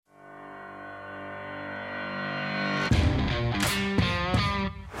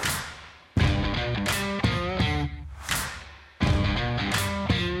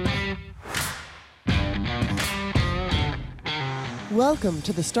Welcome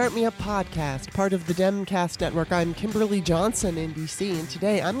to the Start Me Up podcast, part of the Demcast Network. I'm Kimberly Johnson in D.C., and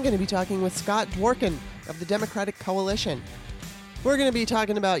today I'm going to be talking with Scott Dworkin of the Democratic Coalition. We're going to be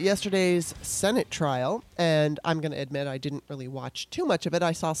talking about yesterday's Senate trial, and I'm going to admit I didn't really watch too much of it.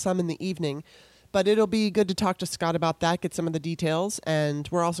 I saw some in the evening, but it'll be good to talk to Scott about that, get some of the details, and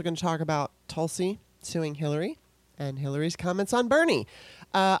we're also going to talk about Tulsi suing Hillary and Hillary's comments on Bernie.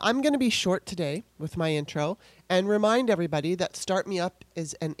 I'm going to be short today with my intro and remind everybody that Start Me Up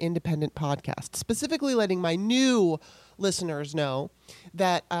is an independent podcast, specifically letting my new listeners know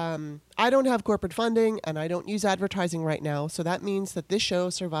that I don't have corporate funding and I don't use advertising right now, so that means that this show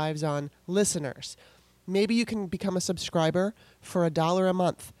survives on listeners. Maybe you can become a subscriber for $1 a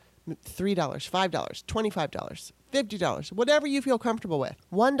month, $3, $5, $25, $50, whatever you feel comfortable with.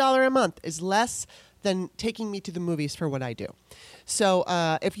 $1 a month is less than taking me to the movies for what I do. So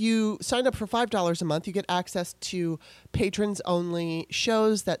if you sign up for $5 a month, you get access to patrons-only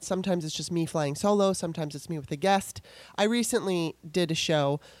shows that sometimes it's just me flying solo, sometimes it's me with a guest. I recently did a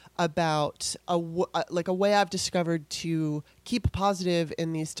show about a way I've discovered to keep positive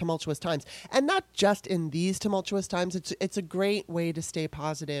in these tumultuous times. And not just in these tumultuous times, it's a great way to stay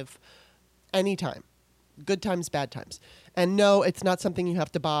positive anytime. Good times, bad times. And no, it's not something you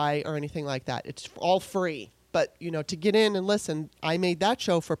have to buy or anything like that. It's all free. But, to get in and listen, I made that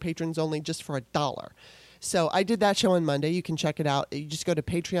show for patrons only just for $1. So I did that show on Monday. You can check it out. You just go to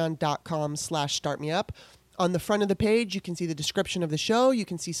patreon.com/startmeup. On the front of the page, you can see the description of the show. You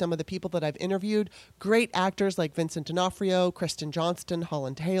can see some of the people that I've interviewed. Great actors like Vincent D'Onofrio, Kristen Johnston,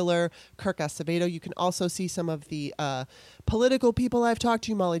 Holland Taylor, Kirk Acevedo. You can also see some of the political people I've talked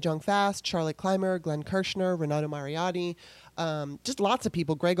to, Molly Jong-Fast, Charlotte Clymer, Glenn Kirshner, Renato Mariotti, just lots of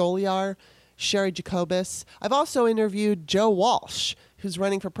people, Greg Olear, Sherry Jacobus. I've also interviewed Joe Walsh, who's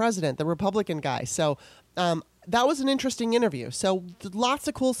running for president, the Republican guy. So that was an interesting interview. So lots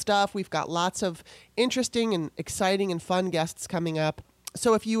of cool stuff. We've got lots of interesting and exciting and fun guests coming up.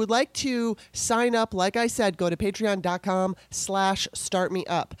 So if you would like to sign up, like I said, go to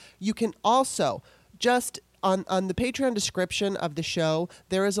patreon.com/startmeup. You can also just on the Patreon description of the show,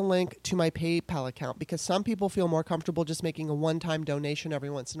 there is a link to my PayPal account because some people feel more comfortable just making a one-time donation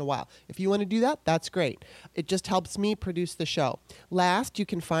every once in a while. If you want to do that, that's great. It just helps me produce the show. Last, you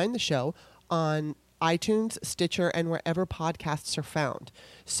can find the show on iTunes, Stitcher, and wherever podcasts are found.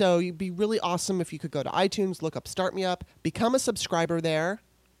 So it'd be really awesome if you could go to iTunes, look up Start Me Up, become a subscriber there,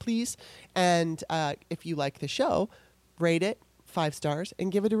 please. And if you like the show, rate it 5 stars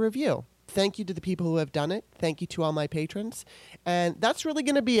and give it a review. Thank you to the people who have done it. Thank you to all my patrons. And that's really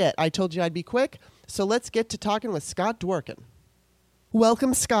going to be it. I told you I'd be quick. So let's get to talking with Scott Dworkin.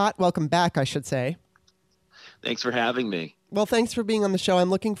 Welcome, Scott. Welcome back, I should say. Thanks for having me. Well, thanks for being on the show. I'm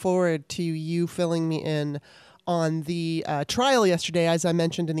looking forward to you filling me in on the trial yesterday. As I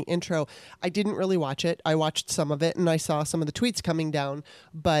mentioned in the intro, I didn't really watch it. I watched some of it, and I saw some of the tweets coming down.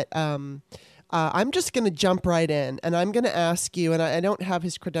 But I'm just going to jump right in, and I'm going to ask you, and I don't have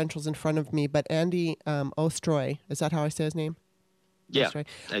his credentials in front of me, but Andy Ostroy, is that how I say his name? Yeah,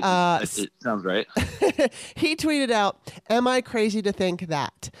 it sounds right. He tweeted out, "Am I crazy to think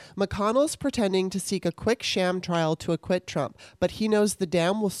that? McConnell's pretending to seek a quick sham trial to acquit Trump, but he knows the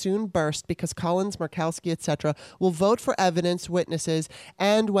dam will soon burst because Collins, Murkowski, etc. will vote for evidence, witnesses,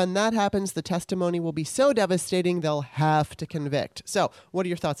 and when that happens, the testimony will be so devastating they'll have to convict." So what are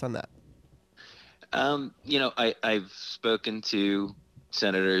your thoughts on that? I've spoken to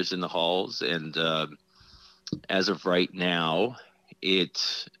senators in the halls, and as of right now,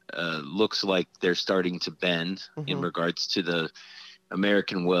 it looks like they're starting to bend in regards to the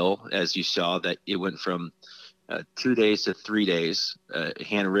American will. As you saw, that it went from 2 days to 3 days,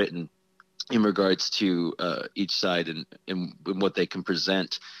 handwritten, in regards to each side and what they can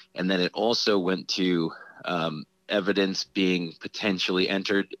present. And then it also went to evidence being potentially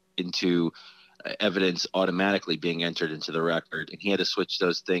entered into evidence automatically being entered into the record. And he had to switch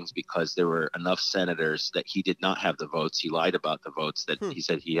those things because there were enough senators that he did not have the votes. He lied about the votes, that he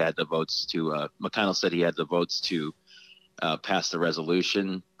said he had the votes to McConnell said he had the votes to pass the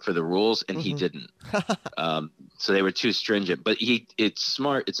resolution for the rules, and he didn't. So they were too stringent. But it's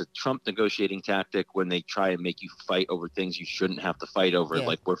smart. It's a Trump negotiating tactic when they try and make you fight over things you shouldn't have to fight over. Yeah.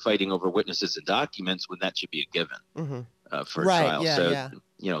 Like we're fighting over witnesses and documents when that should be a given for a trial. Yeah, so,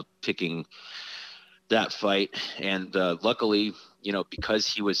 picking that fight. And luckily, because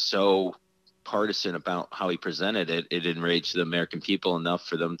he was so partisan about how he presented it, it enraged the American people enough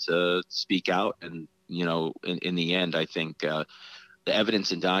for them to speak out. And, in the end, I think the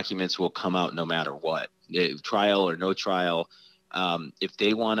evidence and documents will come out no matter what. Trial or no trial, If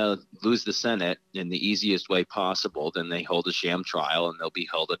they want to lose the Senate in the easiest way possible, then they hold a sham trial and they'll be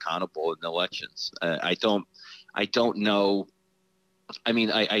held accountable in the elections. I don't know. I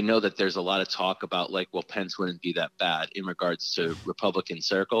mean, I know that there's a lot of talk about like, well, Pence wouldn't be that bad in regards to Republican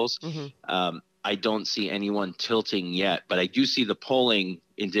circles. Mm-hmm. I don't see anyone tilting yet, but I do see the polling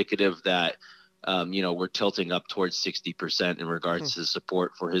indicative that, we're tilting up towards 60% in regards to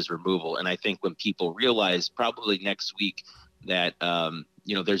support for his removal. And I think when people realize probably next week that,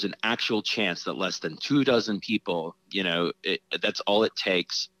 there's an actual chance that less than 24 people, that's all it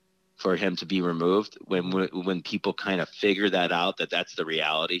takes for him to be removed. When people kind of figure that out, that's the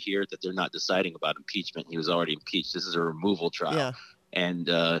reality here, that they're not deciding about impeachment. He was already impeached. This is a removal trial. Yeah. And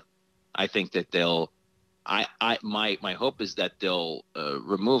I think that my hope is that they'll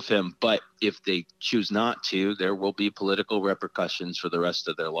remove him. But if they choose not to, there will be political repercussions for the rest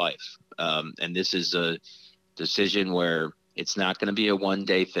of their life. And this is a decision where it's not going to be a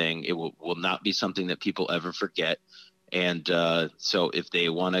one-day thing. It will not be something that people ever forget. And so if they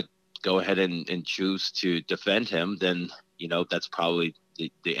want to go ahead and choose to defend him, then, that's probably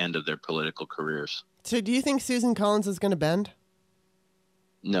the end of their political careers. So do you think Susan Collins is going to bend?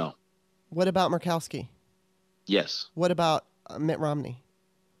 No. What about Murkowski? Yes. What about Mitt Romney?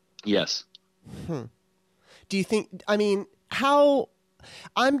 Yes. Do you think, I'm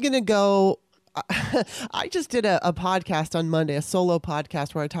going to go, I just did a podcast on Monday, a solo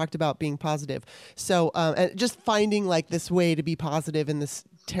podcast where I talked about being positive. So, and just finding like this way to be positive in this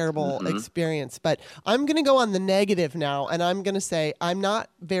terrible experience. But I'm going to go on the negative now, and I'm going to say I'm not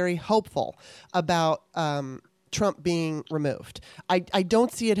very hopeful about Trump being removed. I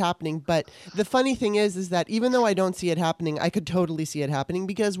don't see it happening. But the funny thing is that even though I don't see it happening, I could totally see it happening,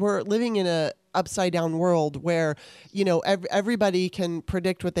 because we're living in a upside down world where, everybody can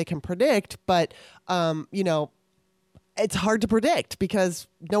predict what they can predict, but, it's hard to predict because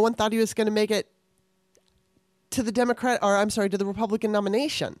no one thought he was going to make it to the to the Republican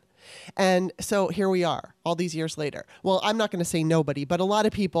nomination. And so here we are all these years later. Well, I'm not going to say nobody, but a lot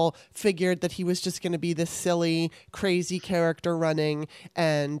of people figured that he was just going to be this silly, crazy character running,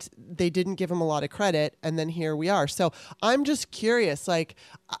 and they didn't give him a lot of credit. And then here we are. So I'm just curious, like,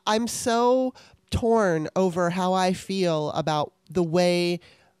 I'm so torn over how I feel about the way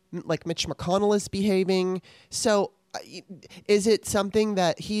like Mitch McConnell is behaving. So is it something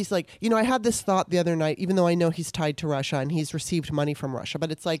that he's like, I had this thought the other night, even though I know he's tied to Russia and he's received money from Russia,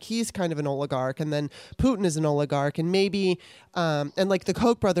 but it's like he's kind of an oligarch, and then Putin is an oligarch, and maybe, and like the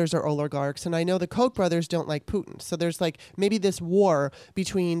Koch brothers are oligarchs, and I know the Koch brothers don't like Putin. So there's like maybe this war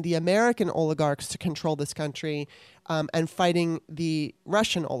between the American oligarchs to control this country and fighting the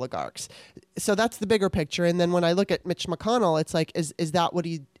Russian oligarchs. So that's the bigger picture. And then when I look at Mitch McConnell, it's like, is that what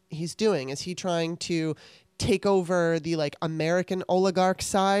he's doing? Is he trying to take over the like American oligarch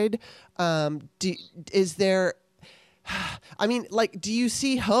side? Is there, do you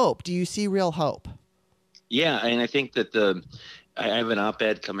see hope? Do you see real hope? Yeah. And I think that I have an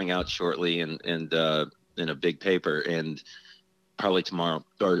op-ed coming out shortly and in a big paper, and probably tomorrow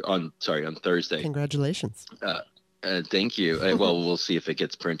on Thursday. Congratulations. Thank you. Well, we'll see if it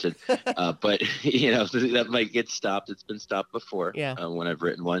gets printed, but that might get stopped. It's been stopped before. Yeah. When I've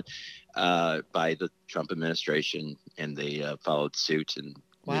written one by the Trump administration, and they followed suit, and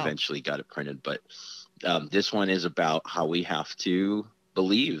we eventually got it printed. But this one is about how we have to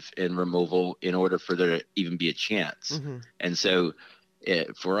believe in removal in order for there to even be a chance. And so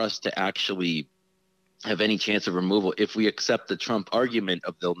for us to actually have any chance of removal, if we accept the Trump argument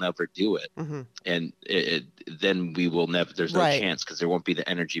of they'll never do it, and then we will never, there's no chance, because there won't be the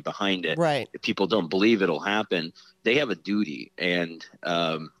energy behind it. Right. If people don't believe it'll happen, they have a duty, and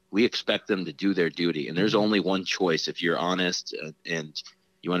we expect them to do their duty. And there's only one choice. If you're honest and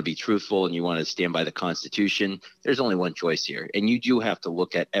you want to be truthful and you want to stand by the Constitution, there's only one choice here. And you do have to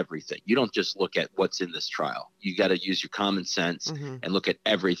look at everything. You don't just look at what's in this trial. You got to use your common sense and look at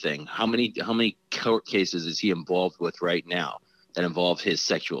everything. How many court cases is he involved with right now that involve his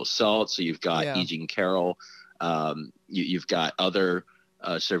sexual assault? So you've got E. Jean Carroll. You've got other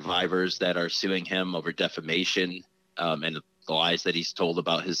survivors that are suing him over defamation and the lies that he's told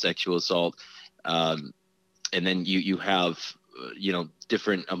about his sexual assault. And then you have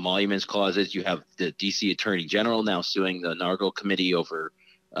different emoluments clauses. You have the DC Attorney General now suing the Nargo Committee over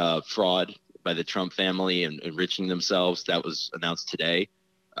fraud by the Trump family and enriching themselves. That was announced today.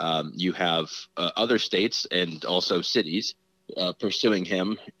 You have other states and also cities pursuing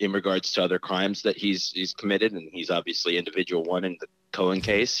him in regards to other crimes that he's committed, and he's obviously individual one in the Cohen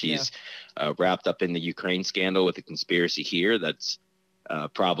case. He's wrapped up in the Ukraine scandal with a conspiracy here that's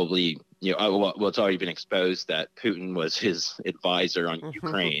probably well, it's already been exposed that Putin was his advisor on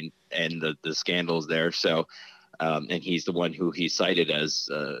Ukraine and the scandals there. So, and he's the one who he cited as,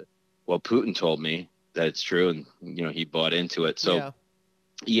 well, Putin told me that it's true, and he bought into it. So,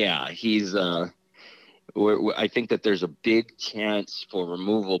 yeah he's. I think that there's a big chance for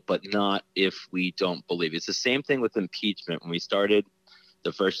removal, but not if we don't believe. It's the same thing with impeachment. When we started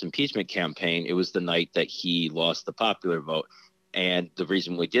the first impeachment campaign, it was the night that he lost the popular vote. And the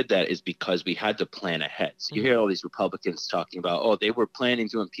reason we did that is because we had to plan ahead. So you hear all these Republicans talking about, oh, they were planning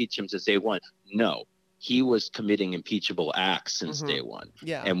to impeach him since day one. No, he was committing impeachable acts since day one.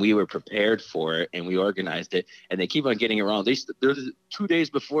 Yeah. And we were prepared for it, and we organized it. And they keep on getting it wrong. There's 2 days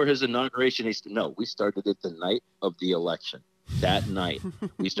before his inauguration. No, we started it the night of the election. That night,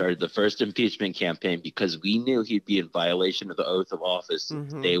 we started the first impeachment campaign because we knew he'd be in violation of the oath of office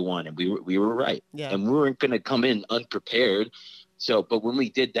since day one. And we were right. Yeah. And we weren't going to come in unprepared. So, but when we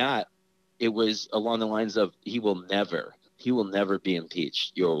did that, it was along the lines of he will never be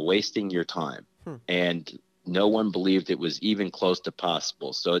impeached. You're wasting your time. And no one believed it was even close to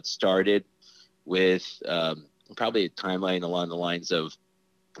possible. So it started with probably a timeline along the lines of,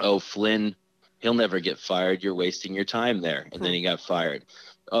 oh, Flynn, he'll never get fired. You're wasting your time there. And then he got fired.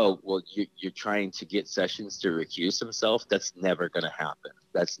 Oh, well, you're trying to get Sessions to recuse himself. That's never going to happen.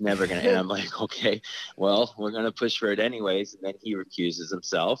 That's never going to. And I'm like, okay, well, we're going to push for it anyways. And then he recuses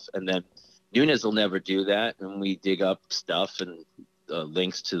himself. And then Nunes will never do that. And we dig up stuff and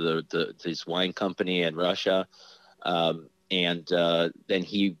links to this wine company in Russia. And then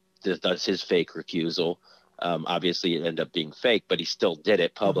he does his fake recusal. Obviously, it ended up being fake, but he still did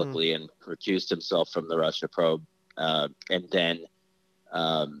it publicly and recused himself from the Russia probe. And then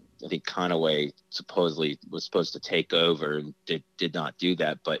I think Conaway supposedly was supposed to take over and did not do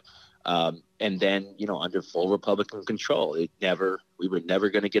that. But and then, under full Republican control, we were never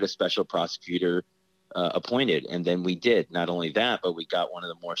going to get a special prosecutor appointed. And then we did. Not only that, but we got one of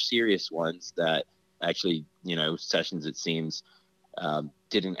the more serious ones that actually, Sessions, it seems,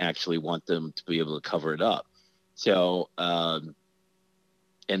 didn't actually want them to be able to cover it up. So, and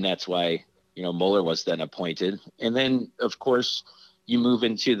that's why, Mueller was then appointed. And then, of course, you move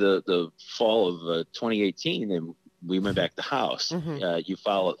into the fall of 2018, and we went back to House. You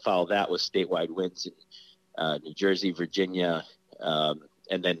follow that with statewide wins in New Jersey, Virginia,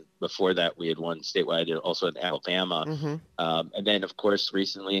 and then before that, we had won statewide also in Alabama, and then, of course,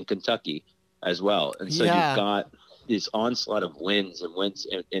 recently in Kentucky as well. And so you've got this onslaught of wins,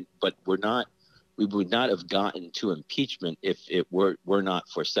 but we would not have gotten to impeachment if it were not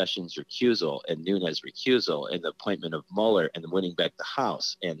for Sessions' recusal and Nunes' recusal and the appointment of Mueller and winning back the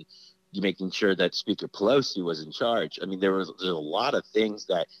House and making sure that Speaker Pelosi was in charge. I mean, there's a lot of things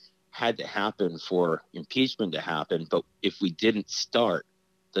that had to happen for impeachment to happen. But if we didn't start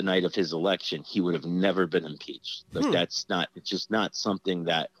the night of his election, he would have never been impeached. Like it's just not something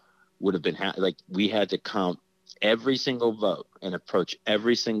that would have been like we had to count every single vote and approach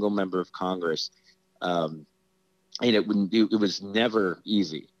every single member of Congress. And it was never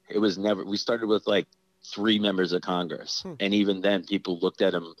easy. It was never, we started with like 3 members of Congress. And even then people looked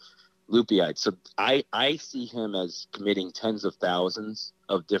at him loopy-eyed. So I see him as committing tens of thousands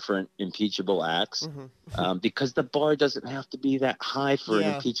of different impeachable acts because the bar doesn't have to be that high for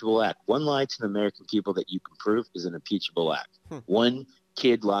an impeachable act. One lie to the American people that you can prove is an impeachable act. One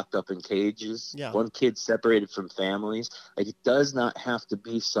kid locked up in cages, one kid separated from families. Like, it does not have to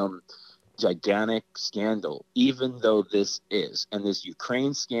be some gigantic scandal, even though this is. And this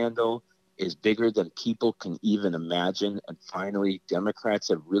Ukraine scandal is bigger than people can even imagine. And finally, Democrats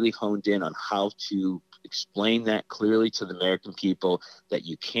have really honed in on how to explain that clearly to the American people, that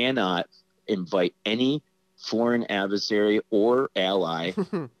you cannot invite any foreign adversary or ally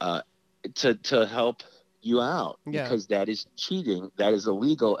to help you out, because that is cheating, that is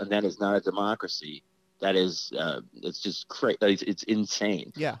illegal, and that is not a democracy. That is, it's just crazy. It's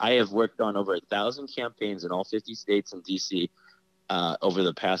insane. I have worked on over 1,000 campaigns in all 50 states and DC over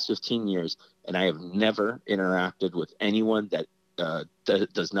the past 15 years, and I have never interacted with anyone that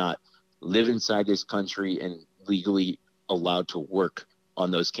does not live inside this country and legally allowed to work on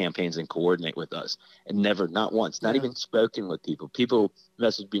those campaigns and coordinate with us. And never, not once, not even spoken with people. People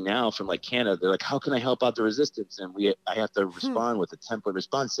message me now from like Canada. They're like, how can I help out the resistance? And I have to respond with a template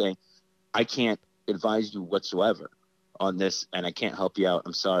response saying, I can't advise you whatsoever on this, and I can't help you out.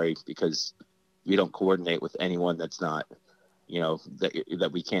 I'm sorry, because we don't coordinate with anyone that's not, that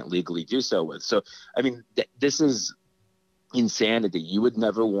we can't legally do so with. So, I mean, this is insanity. You would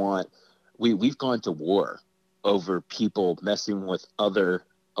never want, we've gone to war over people messing with other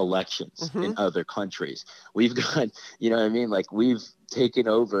elections in other countries. We've got, like we've taken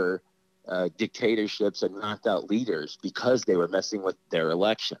over dictatorships and knocked out leaders because they were messing with their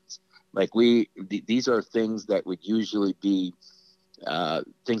elections. Like these are things that would usually be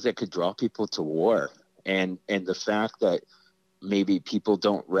things that could draw people to war. And the fact that maybe people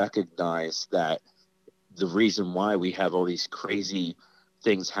don't recognize that the reason why we have all these crazy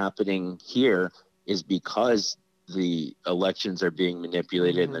things happening here is because the elections are being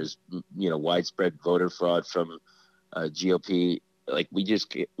manipulated and there's widespread voter fraud from GOP. Like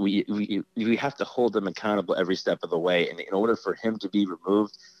we have to hold them accountable every step of the way. And in order for him to be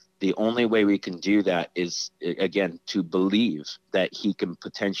removed, the only way we can do that is, again, to believe that he can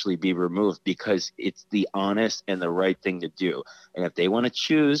potentially be removed, because it's the honest and the right thing to do. And if they want to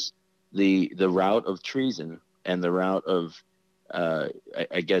choose the route of treason and the route of,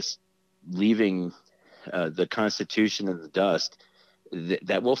 I guess, leaving the Constitution in the dust,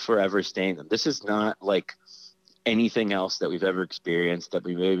 that will forever stain them. This is not like anything else that we've ever experienced, that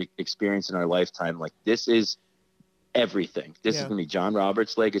we may experience in our lifetime. Like, this is everything. This is going to be John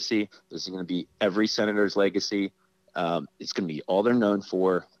Roberts' legacy. This is going to be every senator's legacy. It's going to be all they're known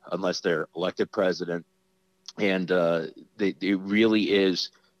for, unless they're elected president. And it really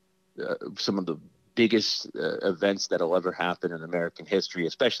is some of the biggest events that'll ever happen in American history,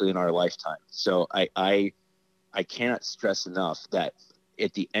 especially in our lifetime. So I cannot stress enough that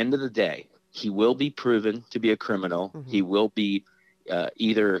at the end of the day, he will be proven to be a criminal. Mm-hmm. He will be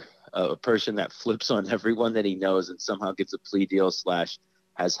either a person that flips on everyone that he knows and somehow gets a plea deal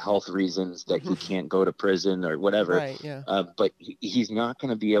 / has health reasons that he can't go to prison or whatever. Right, yeah. But he's not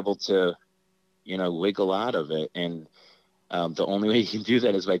going to be able to, wiggle out of it. And the only way he can do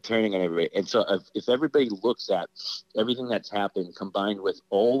that is by turning on everybody. And so if everybody looks at everything that's happened, combined with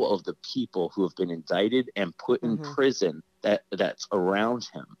all of the people who have been indicted and put in prison that's around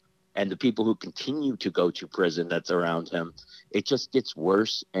him, and the people who continue to go to prison that's around him, it just gets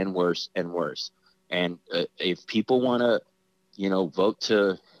worse and worse and worse. And if people want to, vote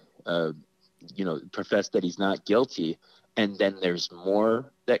to, profess that he's not guilty, and then there's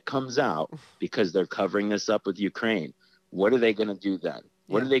more that comes out because they're covering this up with Ukraine, what are they going to do then?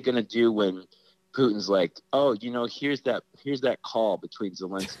 What are they going to do when Putin's like, oh, here's that call between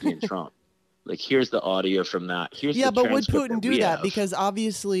Zelensky and Trump? Like, here's the audio from that. Here's the but would transcript Putin do that? Because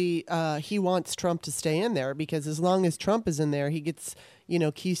obviously he wants Trump to stay in there, because as long as Trump is in there, he gets,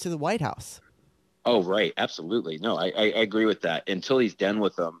 keys to the White House. Oh, right. Absolutely. No, I agree with that until he's done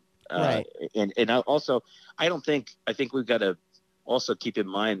with them. Right. And I think we've got to also keep in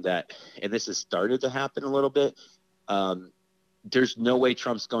mind that, and this has started to happen a little bit, there's no way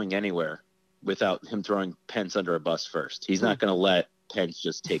Trump's going anywhere without him throwing Pence under a bus first. He's not going to let Pence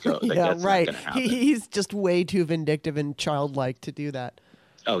just take over. Like, that's right. not gonna happen. He's just way too vindictive and childlike to do that.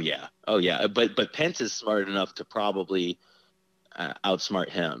 Oh yeah. But Pence is smart enough to probably outsmart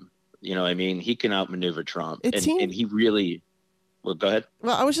him. I mean, he can outmaneuver Trump, and he really. Well, go ahead.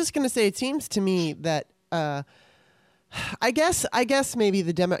 Well, I was just going to say, it seems to me that I guess maybe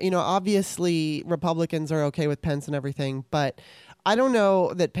the obviously Republicans are okay with Pence and everything, but I don't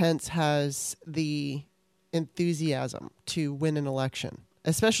know that Pence has the enthusiasm to win an election,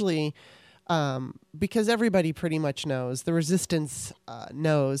 especially because everybody pretty much knows, the resistance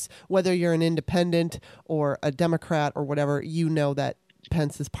knows, whether you're an independent or a Democrat or whatever, that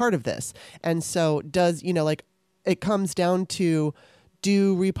Pence is part of this. And so it comes down to,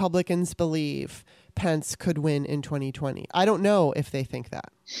 do Republicans believe Pence could win in 2020? I don't know if they think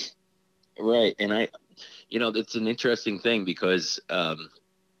that. Right. And it's an interesting thing, because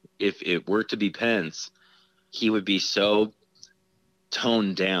if it were to be Pence, he would be so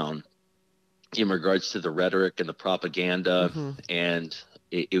toned down in regards to the rhetoric and the propaganda, and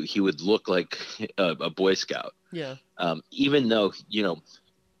he would look like a Boy Scout. Yeah. Even though,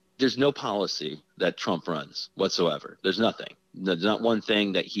 there's no policy that Trump runs whatsoever. There's nothing. There's not one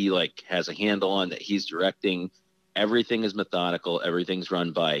thing that he has a handle on, that he's directing. Everything is methodical. Everything's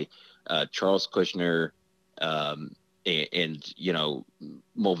run by Charles Kushner, and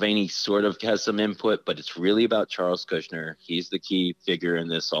Mulvaney sort of has some input, but it's really about Charles Kushner. He's the key figure in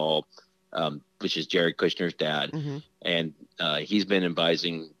this all, which is Jared Kushner's dad. And he's been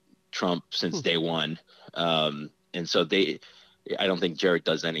advising Trump since day one. And so I don't think Jared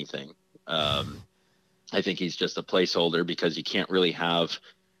does anything. I think he's just a placeholder, because you can't really have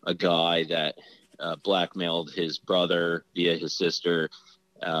a guy that blackmailed his brother via his sister,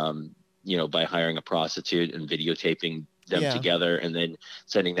 by hiring a prostitute and videotaping them together, and then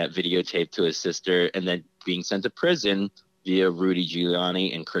sending that videotape to his sister, and then being sent to prison via Rudy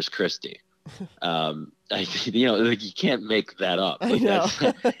Giuliani and Chris Christie. You can't make that up. I know.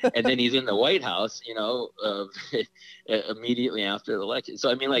 And then he's in the White House, immediately after the election. So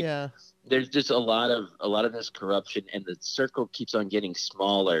I mean, there's just a lot of this corruption, and the circle keeps on getting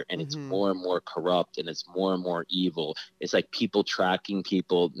smaller, and it's more and more corrupt, and it's more and more evil. It's like people tracking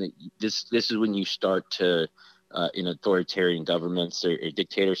people. This is when you start to in authoritarian governments or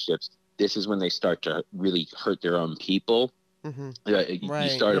dictatorships. This is when they start to really hurt their own people. You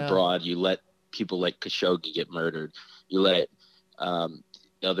start abroad, you let people like Khashoggi get murdered, you let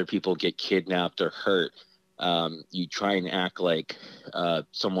other people get kidnapped or hurt. You try and act like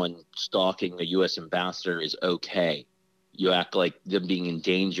someone stalking a U.S. ambassador is okay. You act like them being in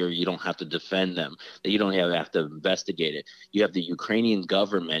danger. You don't have to defend them. You don't have to investigate it. You have the Ukrainian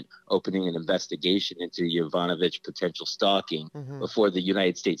government opening an investigation into Yovanovitch potential stalking before the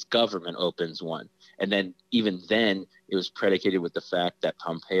United States government opens one. And then even then, it was predicated with the fact that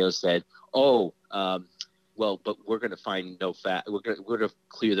Pompeo said, well, but we're going to find no fact. We're going to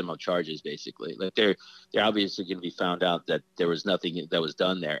clear them of charges, basically. Like they're obviously going to be found out that there was nothing that was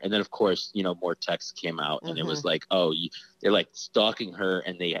done there. And then, of course, more texts came out, and it was like, they're like stalking her,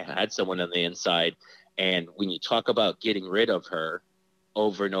 and they had someone on the inside. And when you talk about getting rid of her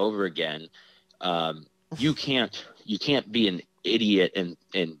over and over again, you can't be an idiot and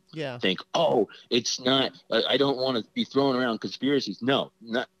think, it's not. I don't want to be throwing around conspiracies. No,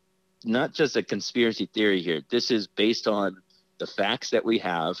 not just a conspiracy theory here. This is based on the facts that we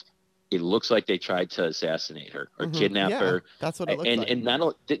have. It looks like they tried to assassinate her or kidnap her. That's what it looks like. And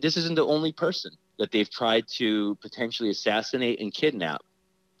not this isn't the only person that they've tried to potentially assassinate and kidnap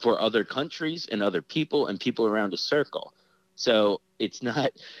for other countries and other people and people around a circle. So it's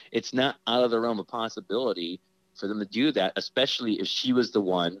not out of the realm of possibility for them to do that, especially if she was the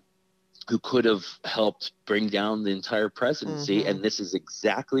one who could have helped bring down the entire presidency. And this is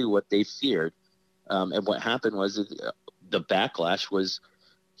exactly what they feared. And what happened was the backlash was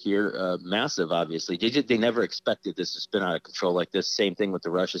here massive, obviously. They never expected this to spin out of control like this. Same thing with the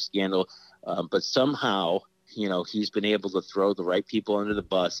Russia scandal. But somehow, he's been able to throw the right people under the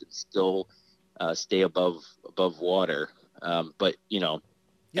bus and still stay above water. But,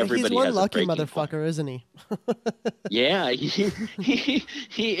 everybody he's one has lucky a motherfucker, point. Isn't he? Yeah, he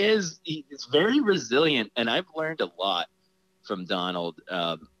is. He's very resilient, and I've learned a lot from Donald.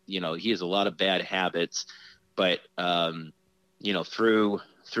 He has a lot of bad habits, but through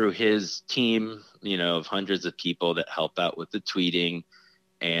his team, of hundreds of people that help out with the tweeting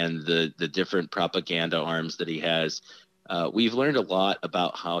and the different propaganda arms that he has, we've learned a lot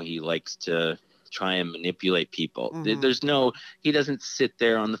about how he likes to try and manipulate people. He doesn't sit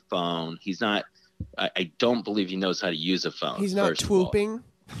there on the phone. He's not, I don't believe he knows how to use a phone. He's not swooping.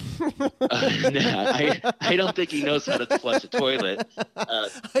 I don't think he knows how to flush a toilet.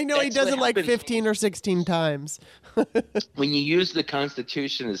 I know he does it like 15 or 16 times. When you use the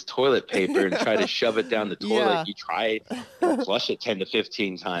Constitution as toilet paper and try to shove it down the toilet, you try and flush it 10 to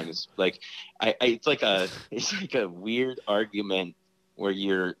 15 times. Like it's like a weird argument where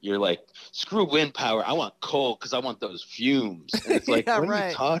you're like, screw wind power, I want coal because I want those fumes. And it's like, what are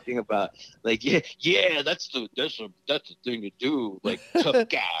you talking about? Like, that's the thing to do. Like, tough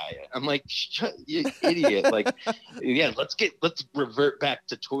guy. I'm like, shut, you idiot. Like, let's revert back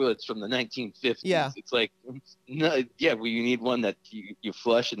to toilets from the 1950s. Yeah. It's like, no, you need one that you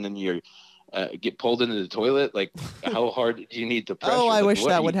flush and then you're get pulled into the toilet. Like, how hard do you need the pressure? I like, wish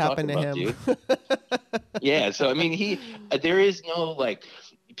that would happen to him. Yeah, so I mean, there is no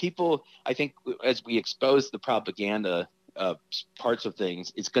people. I think as we expose the propaganda parts of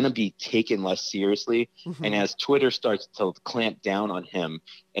things, it's going to be taken less seriously. And as Twitter starts to clamp down on him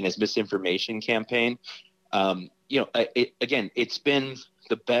and his misinformation campaign, it's been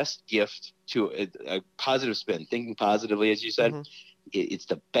the best gift to a positive spin, thinking positively, as you said. It's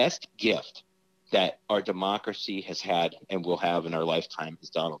the best gift that our democracy has had and will have in our lifetime is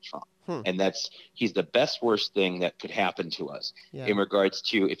Donald Trump. And he's the best worst thing that could happen to us in regards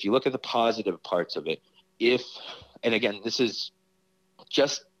to, if you look at the positive parts of it, and again, this is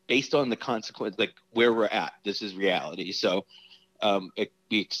just based on the consequence, like where we're at, this is reality. So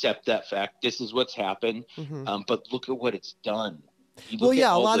we accept that fact. This is what's happened. But look at what it's done. A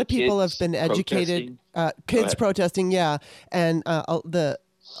lot of people have been educated, kids protesting, and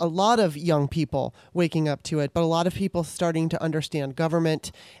a lot of young people waking up to it, but a lot of people starting to understand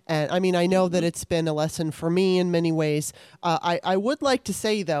government. And I mean, I know that it's been a lesson for me in many ways. I would like to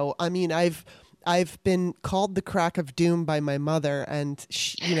say, though, I mean, I've been called the crack of doom by my mother, and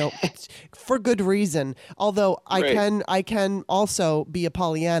it's for good reason. Although I can also be a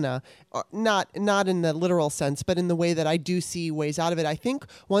Pollyanna, not in the literal sense, but in the way that I do see ways out of it. I think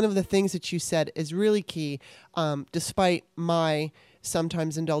one of the things that you said is really key, despite my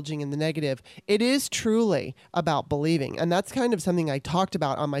sometimes indulging in the negative. It is truly about believing. And that's kind of something I talked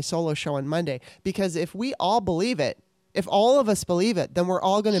about on my solo show on Monday, because if we all believe it, if all of us believe it, then we're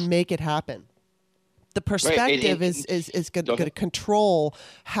all going to make it happen. The perspective is going to control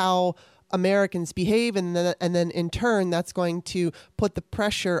how Americans behave, and then in turn, that's going to put the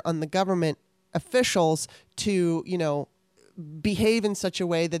pressure on the government officials to, behave in such a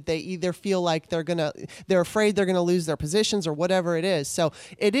way that they either feel like they're afraid they're gonna lose their positions or whatever it is. So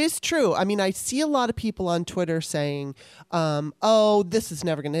it is true. I mean, I see a lot of people on Twitter saying, "Oh, this is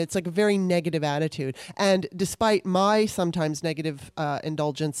never gonna." It's like a very negative attitude. And despite my sometimes negative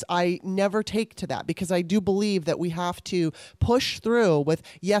indulgence, I never take to that, because I do believe that we have to push through with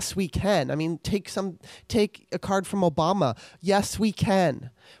yes, we can. I mean, take a card from Obama. Yes, we can.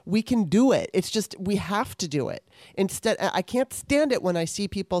 We can do it. It's just we have to do it. Instead, I can't stand it when I see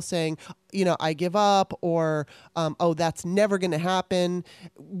people saying, I give up, or, oh, that's never going to happen.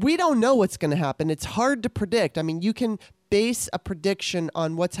 We don't know what's going to happen. It's hard to predict. I mean, you can base a prediction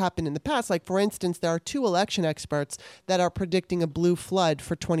on what's happened in the past. Like, for instance, there are 2 election experts that are predicting a blue flood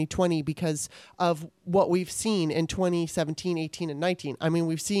for 2020 because of what we've seen in 2017, 18, and 19. I mean,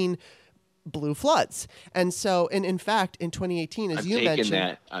 we've seen blue floods. And so, and in fact, in 2018, as you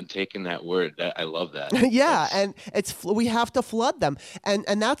mentioned, I'm taking that word. I love that. Yeah. And we have to flood them.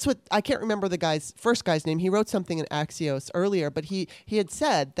 And that's what, I can't remember the first guy's name. He wrote something in Axios earlier, but he had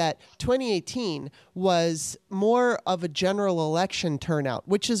said that 2018 was more of a general election turnout,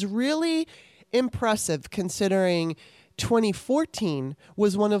 which is really impressive considering 2014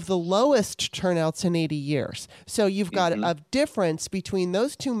 was one of the lowest turnouts in 80 years. So you've got a difference between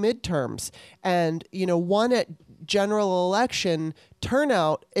those 2 midterms, and, one at general election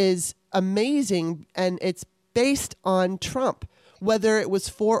turnout is amazing, and it's based on Trump, whether it was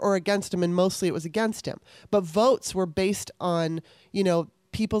for or against him, and mostly it was against him. But votes were based on,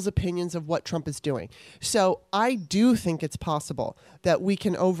 people's opinions of what Trump is doing. So I do think it's possible that we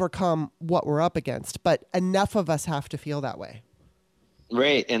can overcome what we're up against, but enough of us have to feel that way.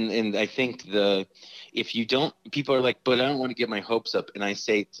 Right. And I think if you don't, people are like, but I don't want to get my hopes up. And I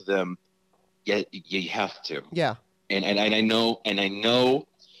say to them, yeah, you have to. Yeah. And I know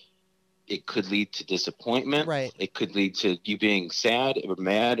it could lead to disappointment. Right. It could lead to you being sad or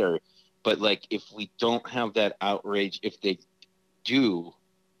mad, but like, if we don't have that outrage, if they do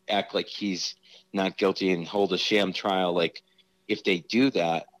act like he's not guilty and hold a sham trial, like if they do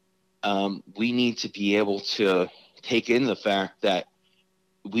that, we need to be able to take in the fact that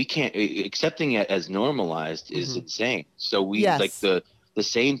we can't, accepting it as normalized is insane. So like the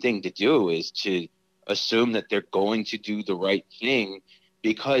same thing to do is to assume that they're going to do the right thing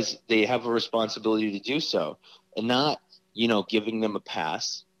because they have a responsibility to do so, and not, giving them a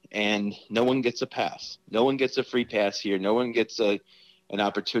pass. And no one gets a pass. No one gets a free pass here. No one gets an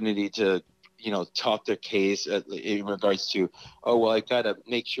opportunity to, talk their case in regards to, oh, well, I got to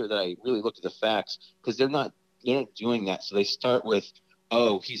make sure that I really look at the facts, because they're not doing that. So they start with,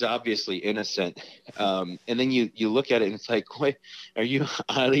 oh, he's obviously innocent. And then you look at it and it's like, wait, are you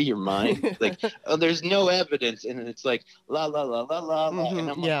out of your mind? Like, oh, there's no evidence. And it's like, la, la, la, la, la, la. And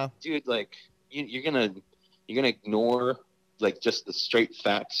I'm like, dude, like, you're going to ignore like just the straight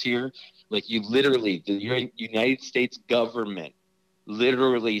facts here. Like, you literally, the United States government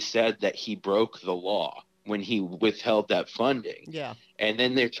literally said that he broke the law when he withheld that funding. Yeah. And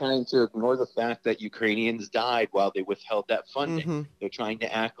then they're trying to ignore the fact that Ukrainians died while they withheld that funding. They're trying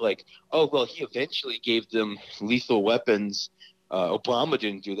to act like, oh, well, he eventually gave them lethal weapons. Obama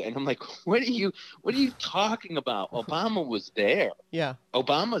didn't do that. And I'm like, what are you talking about? Obama was there. Yeah.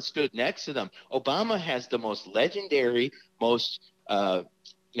 Obama stood next to them. Obama has the most legendary, most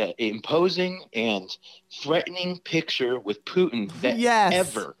imposing and threatening picture with Putin that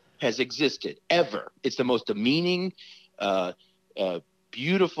ever has existed, ever. It's the most demeaning,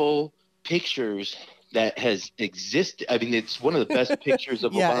 beautiful pictures that has existed. I mean, it's one of the best pictures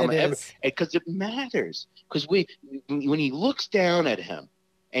of Obama ever, because it matters. Because when he looks down at him,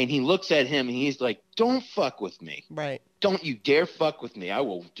 and he looks at him, and he's like, "Don't fuck with me. Right? Don't you dare fuck with me. I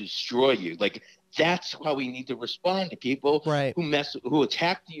will destroy you." Like, that's how we need to respond to people who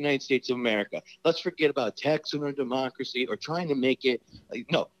attack the United States of America. Let's forget about attacks on our democracy or trying to make it.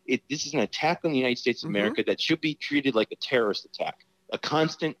 This is an attack on the United States of America that should be treated like a terrorist attack. A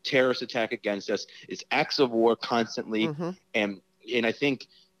constant terrorist attack against us is acts of war constantly. And I think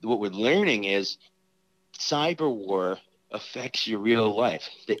what we're learning is cyber war affects your real life.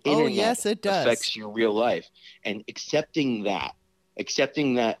 The internet it does. Affects your real life. And accepting that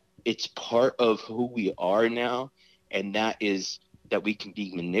it's part of who we are now, and that is that we can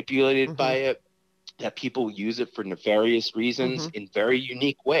be manipulated by it, that people use it for nefarious reasons in very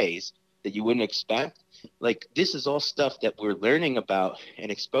unique ways that you wouldn't expect. Like, this is all stuff that we're learning about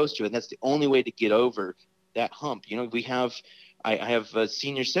and exposed to, and that's the only way to get over that hump. You know, I have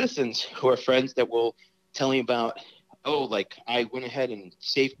senior citizens who are friends that will tell me about, oh, like, I went ahead and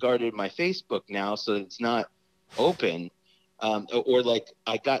safeguarded my Facebook now so that it's not open. Or like,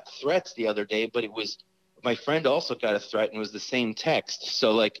 I got threats the other day, but it was, my friend also got a threat and it was the same text.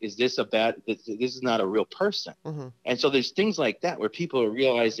 So like, is this this is not a real person. And so there's things like that where people are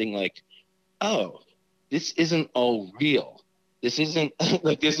realizing like, oh, this isn't all real. This isn't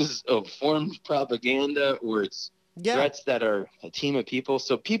like, this is a formed propaganda, or it's threats that are a team of people.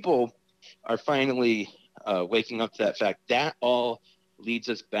 So people are finally waking up to that fact. That all leads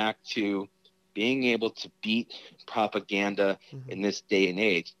us back to being able to beat propaganda in this day and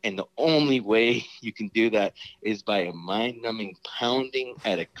age. And the only way you can do that is by a mind-numbing pounding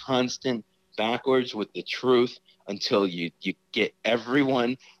at a constant backwards with the truth until you get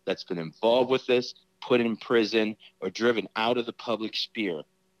everyone that's been involved with this put in prison or driven out of the public sphere.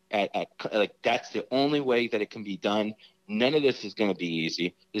 Like, that's the only way that it can be done. None of this is going to be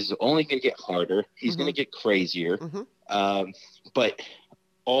easy. This is only going to get harder. He's going to get crazier. But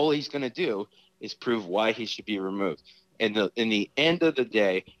all he's going to do is prove why he should be removed. And in the end of the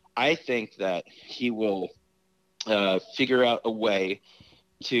day, I think that he will figure out a way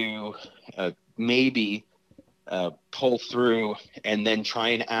to maybe pull through and then try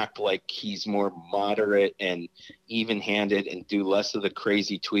and act like he's more moderate and even-handed and do less of the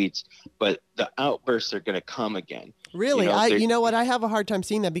crazy tweets. But the outbursts are going to come again. Really? You know what? I have a hard time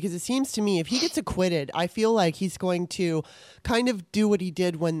seeing that, because it seems to me if he gets acquitted, I feel like he's going to kind of do what he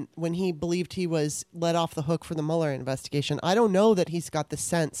did when he believed he was let off the hook for the Mueller investigation. I don't know that he's got the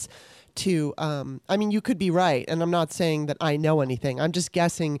sense to, I mean, you could be right, and I'm not saying that I know anything. I'm just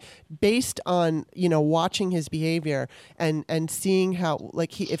guessing based on, watching his behavior and seeing how,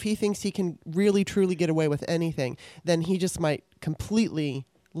 like, if he thinks he can really, truly get away with anything, then he just might completely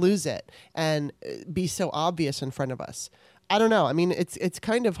lose it and be so obvious in front of us. I don't know. I mean, it's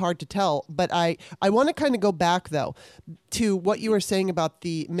kind of hard to tell, but I want to kind of go back, though, to what you were saying about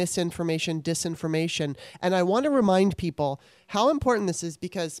the misinformation, disinformation, and I want to remind people how important this is,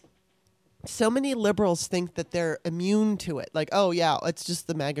 because so many liberals think that they're immune to it. Like, oh, yeah, it's just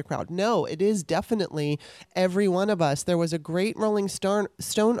the MAGA crowd. No, it is definitely every one of us. There was a great Rolling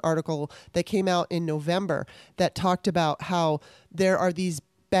Stone article that came out in November that talked about how there are these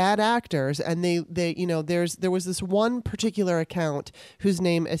bad actors, and they there was this one particular account whose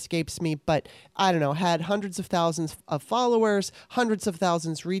name escapes me, but I don't know, had hundreds of thousands of followers, hundreds of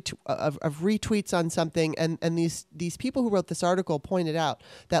thousands of retweets on something, and these people who wrote this article pointed out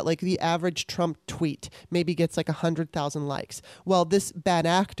that like the average Trump tweet maybe gets like 100,000 likes. Well, this bad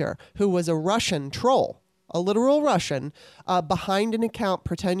actor, who was a Russian troll, a literal Russian, behind an account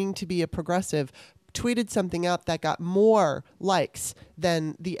pretending to be a progressive, tweeted something out that got more likes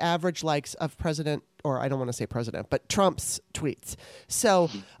than the average likes of or I don't want to say president, but Trump's tweets. So,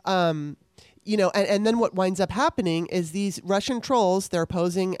 and then what winds up happening is these Russian trolls, they're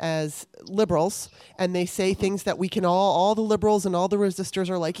posing as liberals, and they say things that we can all the liberals and all the resistors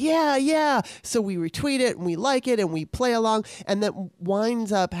are like, yeah. So we retweet it and we like it and we play along. And that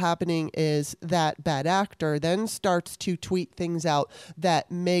winds up happening is that bad actor then starts to tweet things out that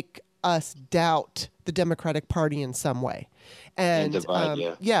make us doubt the Democratic Party in some way. And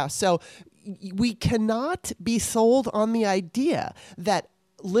divide, so we cannot be sold on the idea that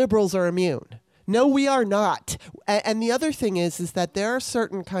liberals are immune. No, we are not. And the other thing is that there are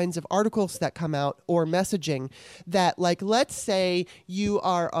certain kinds of articles that come out or messaging that, like, let's say you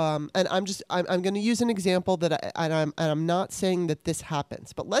are, and I'm going to use an example that I'm not saying that this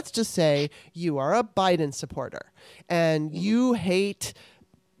happens, but let's just say you are a Biden supporter and you hate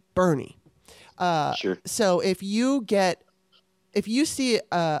Bernie. Sure. So if you see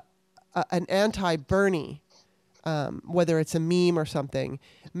an anti-Bernie, whether it's a meme or something,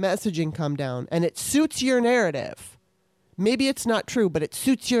 messaging come down, and it suits your narrative, maybe it's not true, but it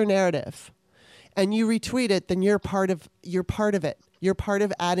suits your narrative, and you retweet it, then you're part of it. You're part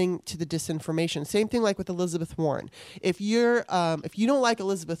of adding to the disinformation. Same thing like with Elizabeth Warren. If you don't like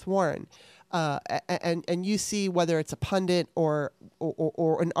Elizabeth Warren, and you see whether it's a pundit or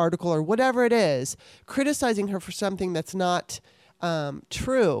an article or whatever it is, criticizing her for something that's not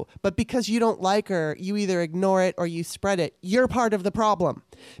true, but because you don't like her, you either ignore it or you spread it, you're part of the problem.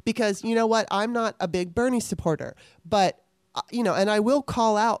 Because you know what? I'm not a big Bernie supporter, but and I will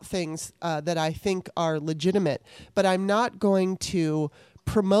call out things that I think are legitimate, but I'm not going to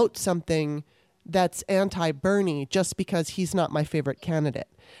promote something that's anti-Bernie just because he's not my favorite candidate.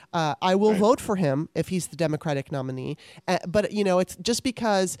 I will Right. vote for him if he's the Democratic nominee. But, it's just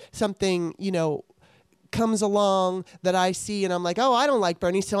because something, comes along that I see and I'm like, oh, I don't like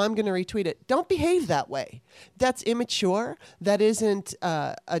Bernie, so I'm going to retweet it. Don't behave that way. That's immature. That isn't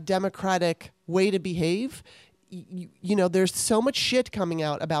a democratic way to behave. There's so much shit coming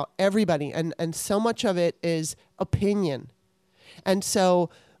out about everybody, and so much of it is opinion. And so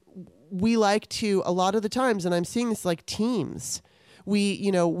we like to, a lot of the times, and I'm seeing this like teams,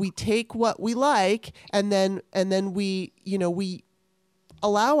 we take what we like and then we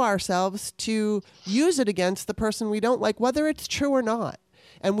allow ourselves to use it against the person we don't like, whether it's true or not.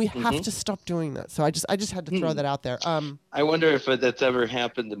 And we have to stop doing that. So I just had to throw that out there. I wonder if that's ever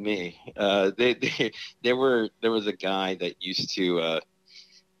happened to me. There was a guy that used to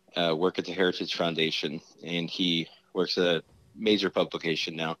work at the Heritage Foundation, and he works at a major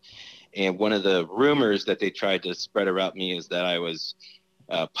publication now. And one of the rumors that they tried to spread about me is that I was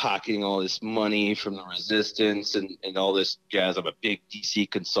pocketing all this money from the resistance and all this jazz. I'm a big DC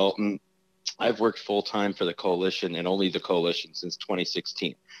consultant. I've worked full-time for the coalition and only the coalition since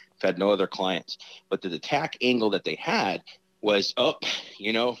 2016. I've had no other clients. But the attack angle that they had was,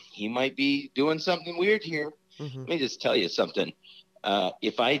 he might be doing something weird here. Let me just tell you something.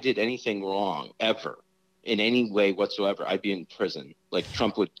 If I did anything wrong ever, in any way whatsoever, I'd be in prison. Like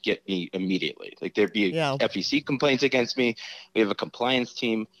Trump would get me immediately. Like there'd be FEC complaints against me. We have a compliance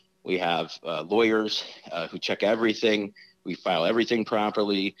team. We have lawyers who check everything. We file everything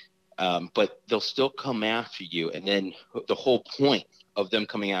properly. But they'll still come after you. And then the whole point of them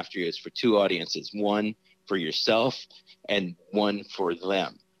coming after you is for two audiences, one for yourself and one for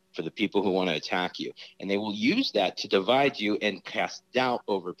them, for the people who want to attack you. And they will use that to divide you and cast doubt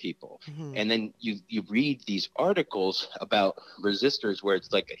over people. And then you read these articles about resistors where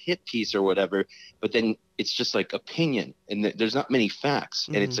it's like a hit piece or whatever, but then it's just like opinion and there's not many facts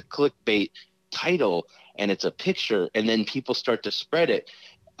and it's a clickbait title and it's a picture, and then people start to spread it.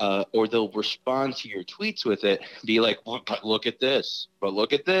 Or they'll respond to your tweets with it, be like, but look at this,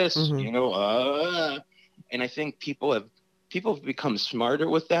 and I think people have become smarter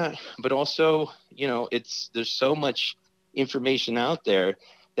with that, but also, there's so much information out there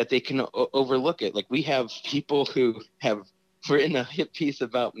that they can overlook it. Like we have people who have written a hit piece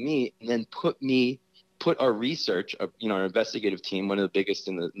about me and then put our research, our investigative team, one of the biggest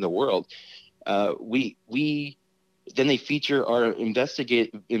in the world. Then they feature our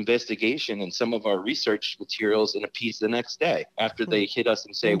investigation and some of our research materials in a piece the next day after they hit us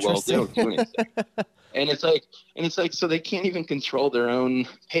and say, well, they don't do anything. And it's like, so they can't even control their own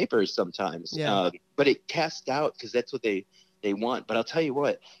papers sometimes. Yeah. But it casts out because that's what they want. But I'll tell you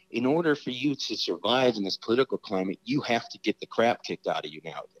what, in order for you to survive in this political climate, you have to get the crap kicked out of you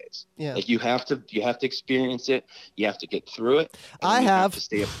nowadays. Yeah. Like you have to experience it. You have to get through it. I have. To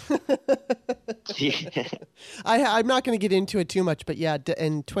stay up. I'm not going to get into it too much, but yeah,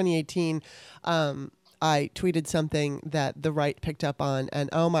 in 2018, I tweeted something that the right picked up on, and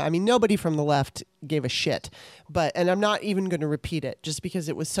nobody from the left gave a shit. And I'm not even going to repeat it just because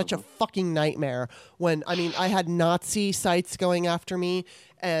it was such a fucking nightmare when, I had Nazi sites going after me,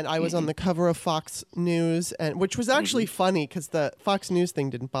 and I was on the cover of Fox News, and which was actually funny because the Fox News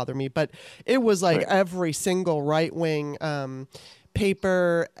thing didn't bother me, but it was like every single right-wing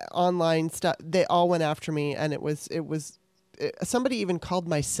paper, online stuff, they all went after me, and it was somebody even called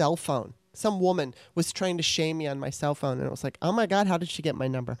my cell phone. Some woman was trying to shame me on my cell phone, and it was like, oh my God, how did she get my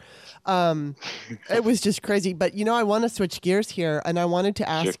number? It was just crazy. But, I want to switch gears here, and I wanted to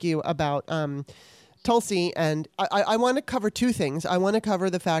ask you about Tulsi, and I want to cover two things. I want to cover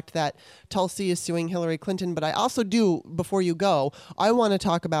the fact that Tulsi is suing Hillary Clinton, but I also do, before you go, I want to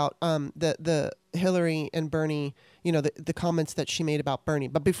talk about the Hillary and Bernie, the comments that she made about Bernie.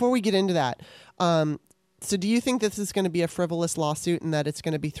 But before we get into that, so do you think this is going to be a frivolous lawsuit and that it's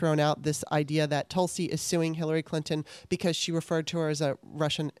going to be thrown out, this idea that Tulsi is suing Hillary Clinton because she referred to her as a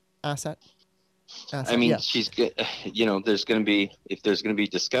Russian asset? She's good. There's going to be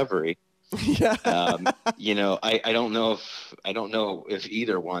discovery. Yeah. I don't know if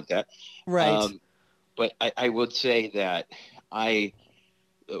either want that. Right. But I would say that a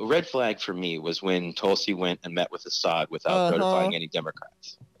red flag for me was when Tulsi went and met with Assad without notifying any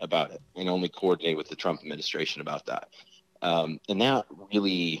Democrats about it, and only coordinate with the Trump administration about that. And that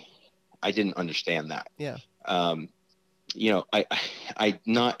really, I didn't understand that. Yeah. I'm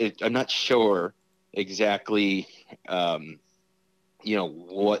not sure exactly,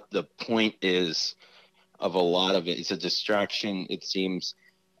 what the point is of a lot of it. It's a distraction, it seems.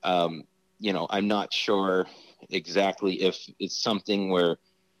 I'm not sure exactly if it's something where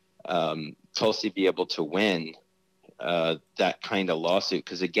Tulsi be able to win that kind of lawsuit,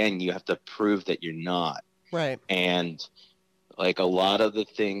 because again, you have to prove that you're not. Right. And like a lot of the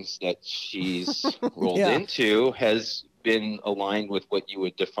things that she's rolled Yeah. into has been aligned with what you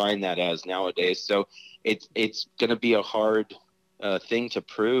would define that as nowadays. So it's going to be a hard thing to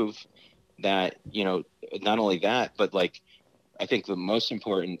prove that, not only that, but like, I think the most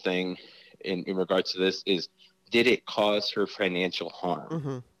important thing in regards to this is, did it cause her financial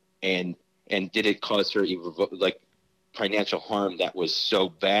harm? Mm-hmm. And did it cause her like financial harm that was so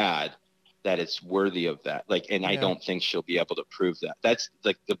bad that it's worthy of that? Like, and I don't think she'll be able to prove that. That's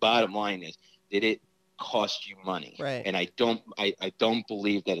like the bottom line is, did it cost you money? Right. And I don't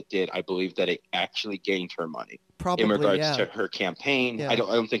believe that it did. I believe that it actually gained her money. Probably, in regards to her campaign. Yeah. I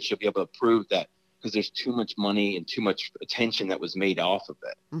don't think she'll be able to prove that, because there's too much money and too much attention that was made off of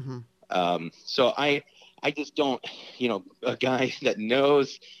it. Mm-hmm. So I just don't, a guy that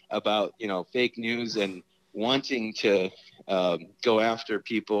knows about, fake news and wanting to go after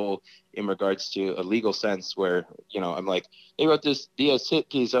people in regards to a legal sense, where, I'm like, they wrote this BS hit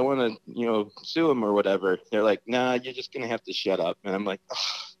piece, I want to, sue them or whatever. They're like, nah, you're just going to have to shut up. And I'm like,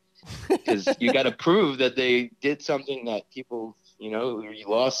 because you got to prove that they did something that people, you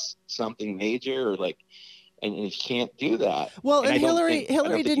lost something major, or like, and you can't do that. Well, and Hillary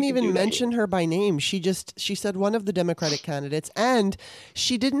didn't even mention her by name. She said one of the Democratic candidates, and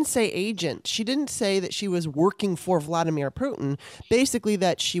she didn't say agent. She didn't say that she was working for Vladimir Putin. Basically,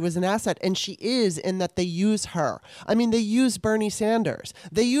 that she was an asset, and she is, in that they use her. I mean, they use Bernie Sanders.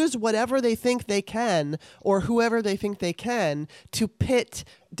 They use whatever they think they can, or whoever they think they can, to pit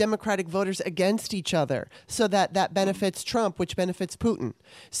Democratic voters against each other, so that benefits Trump, which benefits Putin.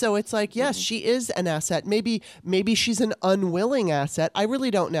 So it's like, yes, she is an asset. Maybe she's an unwilling asset. I really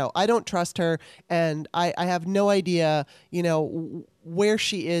don't know. I don't trust her, and I have no idea, where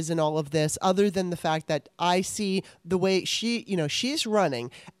she is in all of this, other than the fact that I see the way she's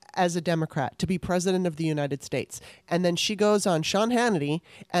running as a Democrat to be president of the United States, and then she goes on Sean Hannity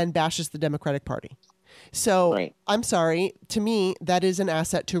and bashes the Democratic Party. So right. I'm sorry, to me, that is an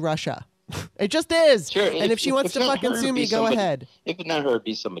asset to Russia. It just is. Sure. And if she wants to fucking sue me, go ahead. If it's not her, it'd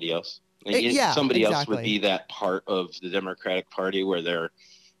be somebody else. Somebody else would be that part of the Democratic Party where they're,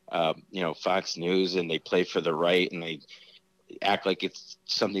 Fox News, and they play for the right, and they act like it's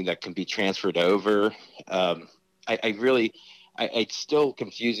something that can be transferred over. It's still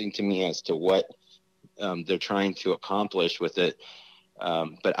confusing to me as to what they're trying to accomplish with it.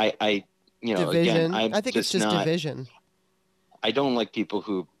 But division. Again, I think it's just division. I don't like people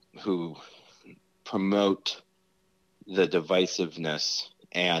who promote the divisiveness,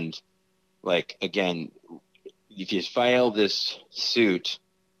 and like, again, if you file this suit,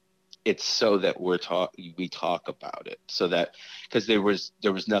 it's so that we talk about it, so that, because there was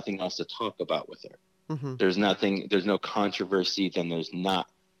nothing else to talk about with her. Mm-hmm. There's no controversy, then there's not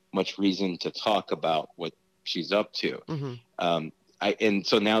much reason to talk about what she's up to. Mm-hmm. And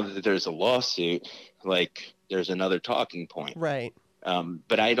so now that there's a lawsuit, like, there's another talking point. Right.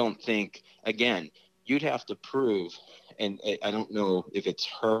 But I don't think, again, you'd have to prove, and I don't know if it's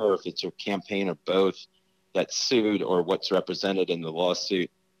her or if it's her campaign or both that sued, or what's represented in the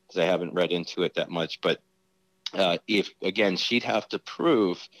lawsuit, because I haven't read into it that much. But if, again, she'd have to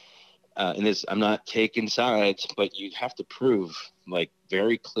prove, and this, I'm not taking sides, but you'd have to prove, like,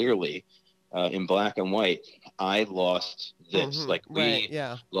 very clearly, in black and white, I lost this. Mm-hmm. Like, we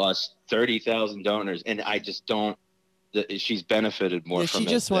lost 30,000 donors, and I just don't. She's benefited more from it. She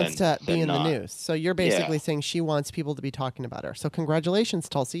just wants to be in the news. So you're basically saying she wants people to be talking about her. So congratulations,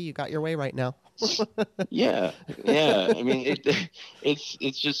 Tulsi, you got your way right now. yeah. I mean,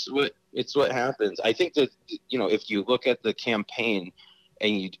 it's just what happens. I think that, if you look at the campaign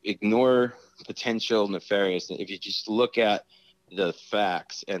and you ignore potential nefarious, if you just look at the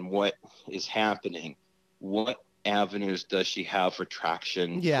facts and what is happening, what avenues does she have for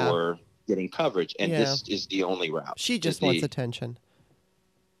traction for getting coverage? And this is the only route. She just wants attention.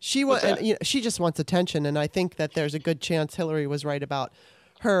 She just wants attention, and I think that there's a good chance Hillary was right about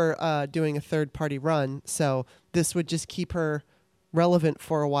her doing a third-party run. So this would just keep her relevant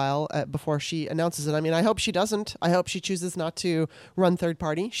for a while before she announces it. I mean, I hope she doesn't. I hope she chooses not to run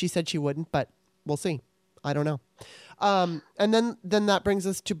third-party. She said she wouldn't, but we'll see. I don't know. And then that brings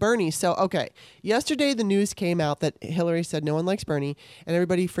us to Bernie. So, okay, yesterday the news came out that Hillary said no one likes Bernie, and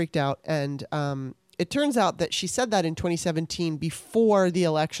everybody freaked out. And it turns out that she said that in 2017 before the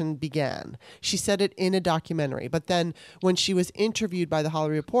election began. She said it in a documentary. But then when she was interviewed by the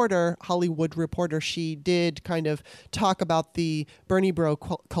Hollywood Reporter, she did kind of talk about the Bernie bro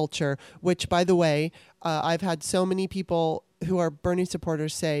culture, which, by the way, I've had so many people who are Bernie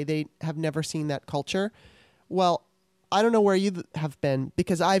supporters say they have never seen that culture. Well, I don't know where you have been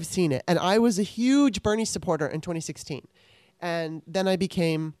because I've seen it. And I was a huge Bernie supporter in 2016. And then I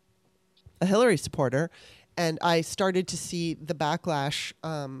became a Hillary supporter. And I started to see the backlash,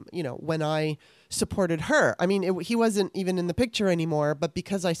 when I supported her. I mean, he wasn't even in the picture anymore, but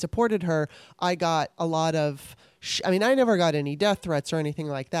because I supported her, I got a lot of, I never got any death threats or anything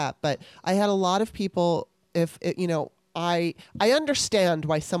like that, but I had a lot of people, I understand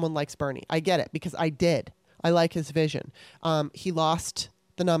why someone likes Bernie. I get it because I did. I like his vision. He lost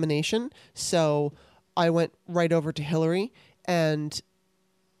the nomination, so I went right over to Hillary, and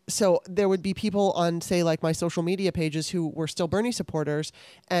so there would be people on, say, like my social media pages who were still Bernie supporters,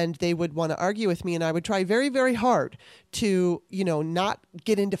 and they would want to argue with me, and I would try very, very hard to, not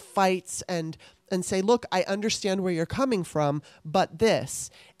get into fights and say, look, I understand where you're coming from, but this.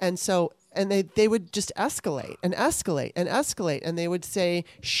 And so, and they would just escalate and escalate and escalate, and they would say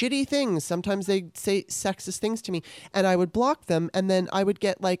shitty things. Sometimes they'd say sexist things to me, and I would block them, and then I would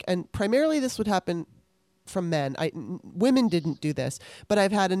get and primarily this would happen from men. Women didn't do this, but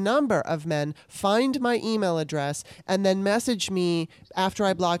I've had a number of men find my email address and then message me after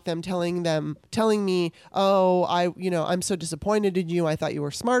I blocked them, telling me, oh, I'm so disappointed in you. I thought you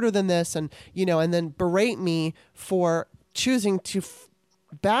were smarter than this. And, and then berate me for choosing to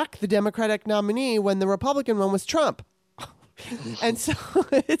back the Democratic nominee when the Republican one was Trump. And so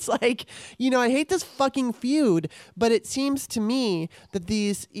it's like, I hate this fucking feud, but it seems to me that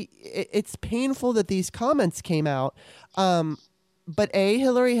it's painful that these comments came out. But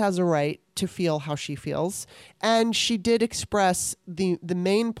Hillary has a right to feel how she feels. And she did express the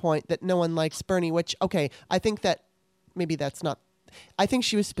main point that no one likes Bernie, which, okay, I think that maybe that's not. I think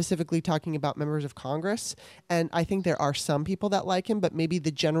she was specifically talking about members of Congress, and I think there are some people that like him, but maybe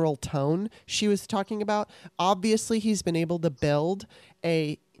the general tone she was talking about. Obviously, he's been able to build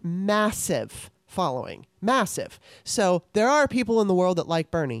a massive following, massive. So there are people in the world that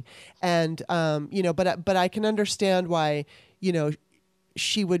like Bernie, and but I can understand why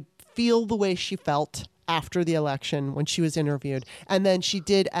she would feel the way she felt after the election when she was interviewed, and then she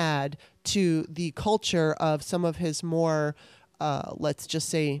did add to the culture of some of his more let's just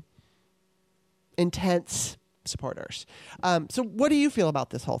say, intense supporters. So what do you feel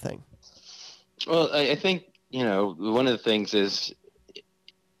about this whole thing? Well, I think, one of the things is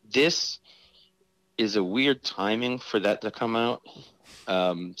this is a weird timing for that to come out.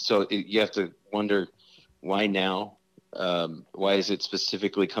 You have to wonder why now? Why is it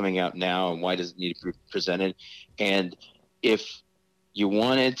specifically coming out now, and why does it need to be presented? And if you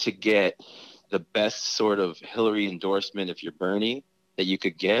wanted to get the best sort of Hillary endorsement if you're Bernie that you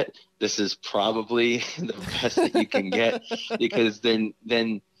could get, this is probably the best that you can get, because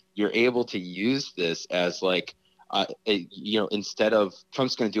then you're able to use this as instead of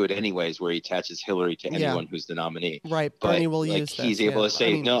Trump's going to do it anyways, where he attaches Hillary to anyone who's the nominee. Right. Bernie will use this. He's able to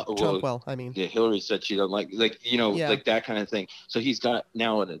say, Trump will. Hillary said she don't like that kind of thing. So he's got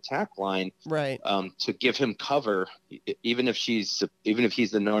now an attack line, right, to give him cover, even if he's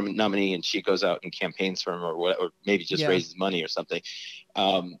the nominee and she goes out and campaigns for him or maybe just raises money or something.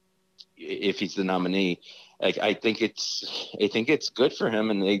 If he's the nominee, I think it's good for him,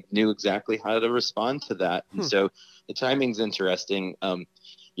 and they knew exactly how to respond to that. And so the timing's interesting. I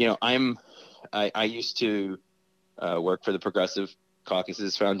used to work for the Progressive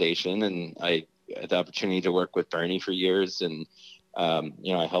Caucus's Foundation, and I had the opportunity to work with Bernie for years. And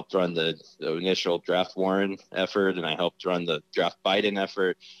I helped run the initial draft Warren effort, and I helped run the draft Biden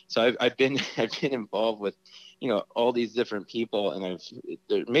effort. So I've been involved with all these different people, and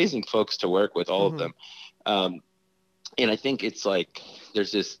they're amazing folks to work with, all of them. And I think it's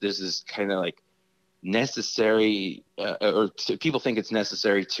there's this kind of necessary, people think it's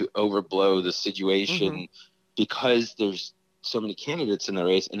necessary to overblow the situation because there's so many candidates in the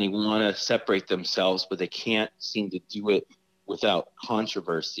race, and they want to separate themselves, but they can't seem to do it without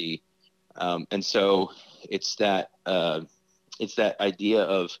controversy. And so it's that idea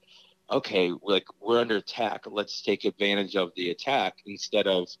of, okay, we're under attack, let's take advantage of the attack instead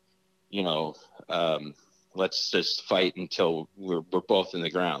of, let's just fight until we're both in the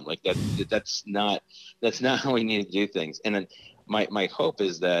ground. That's not how we need to do things. And then my hope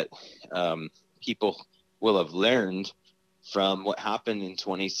is that people will have learned from what happened in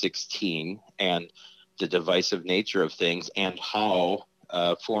 2016 and the divisive nature of things, and how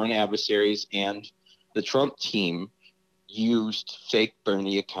foreign adversaries and the Trump team used fake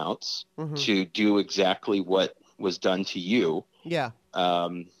Bernie accounts to do exactly what was done to you. Yeah.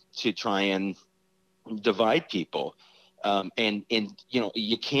 To try and divide people. And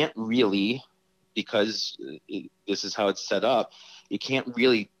you can't really, because this is how it's set up, you can't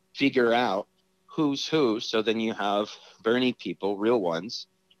really figure out who's who. So then you have Bernie people, real ones,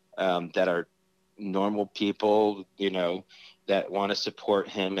 that are normal people, that want to support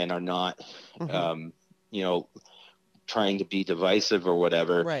him and are not, trying to be divisive or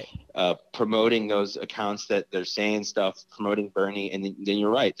whatever, Right. Promoting those accounts that they're saying stuff, promoting Bernie. And then you're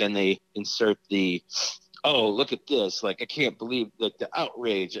right. Then they insert oh, look at this. Like, I can't believe like the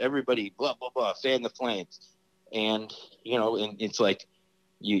outrage, everybody, blah, blah, blah, fan the flames. And, and it's like,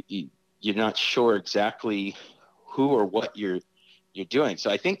 you're not sure exactly who or what you're doing. So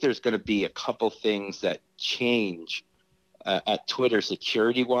I think there's going to be a couple things that change at Twitter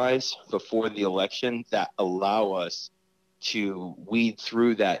security wise before the election that allow us to weed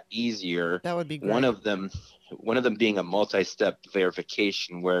through that easier. That would be great. One of them being a multi-step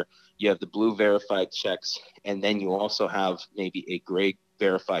verification where you have the blue verified checks, and then you also have maybe a gray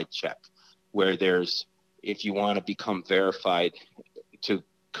verified check where there's, if you want to become verified to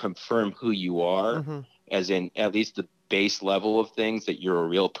confirm who you are, as in at least the base level of things, that you're a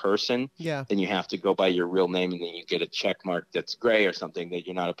real person, then you have to go by your real name, and then you get a check mark that's gray or something, that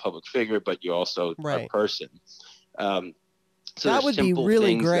you're not a public figure, but you're also a person. So that would be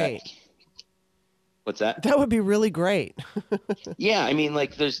really great. What's that? That would be really great. Yeah, I mean,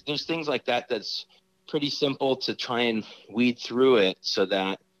 like there's things like that that's pretty simple to try and weed through it, so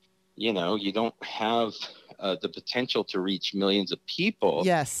that you don't have the potential to reach millions of people.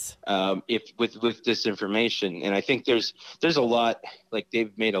 Yes. If with disinformation, and I think there's a lot, like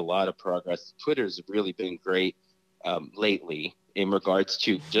they've made a lot of progress. Twitter's really been great lately in regards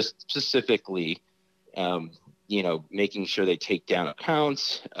to just specifically, making sure they take down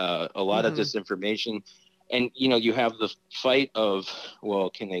accounts, a lot of disinformation. And, you have the fight of, well,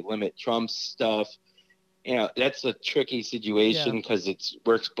 can they limit Trump's stuff? That's a tricky situation because it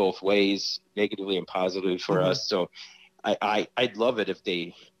works both ways, negatively and positively for us. So I'd love it if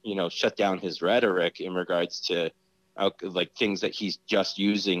they, shut down his rhetoric in regards to like things that he's just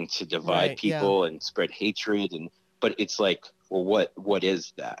using to divide people and spread hatred. But it's like, well, what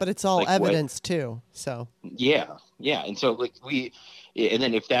is that? But it's all like, evidence too. So yeah. And so like and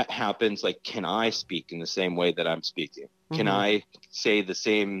then if that happens, like, can I speak in the same way that I'm speaking? Can I say the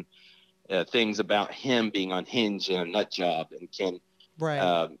same things about him being unhinged and a nut job? And can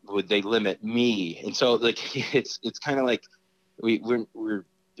would they limit me? And so like it's kind of like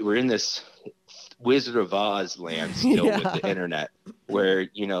we're in this Wizard of Oz land still with the internet, where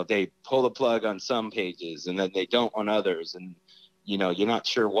they pull the plug on some pages and then they don't on others, and you're not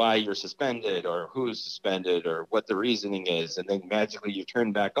sure why you're suspended or who's suspended or what the reasoning is, and then magically you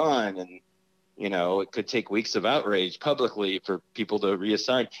turn back on, and it could take weeks of outrage publicly for people to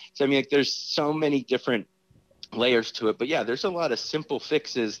reassign. So I mean, like, there's so many different layers to it, but yeah, there's a lot of simple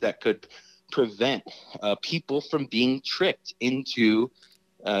fixes that could prevent people from being tricked into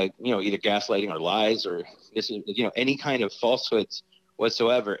either gaslighting or lies or any kind of falsehoods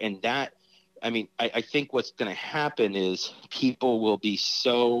whatsoever. And that, I mean, I think what's going to happen is people will be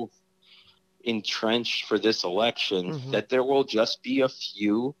so entrenched for this election that there will just be a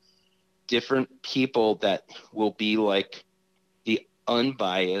few different people that will be like the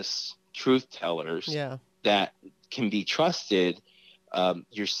unbiased truth tellers that can be trusted.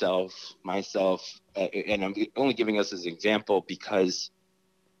 Yourself, myself, and I'm only giving us as an example because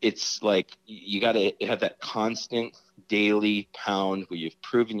it's like you got to have that constant daily pound where you've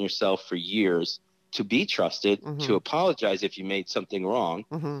proven yourself for years to be trusted, to apologize if you made something wrong,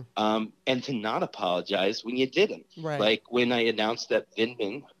 and to not apologize when you didn't. Right. Like when I announced that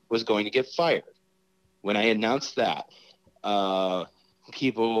Vindman was going to get fired. When I announced that,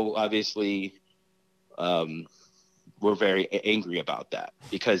 people obviously were very angry about that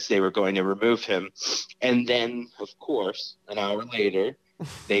because they were going to remove him. And then, of course, an hour later,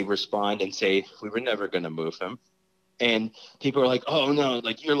 they respond and say, we were never going to move him. And people are like, oh, no,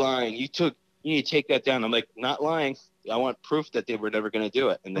 like, you're lying. You need to take that down. I'm like, not lying. I want proof that they were never going to do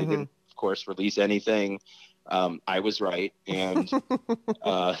it. And they didn't, of course, release anything. I was right. And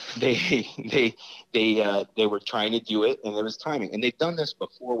they were trying to do it, and there was timing. And they've done this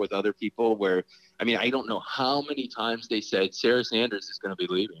before with other people where, I mean, I don't know how many times they said Sarah Sanders is going to be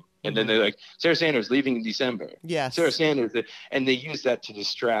leaving. And then they're like, Sarah Sanders leaving in December. Yes. Sarah Sanders. And they use that to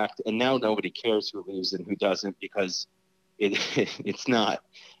distract. And now nobody cares who leaves and who doesn't, because it's not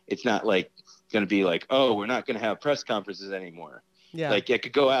like going to be like, oh, we're not going to have press conferences anymore. Yeah. Like, I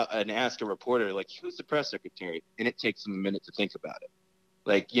could go out and ask a reporter, like, who's the press secretary? And it takes them a minute to think about it.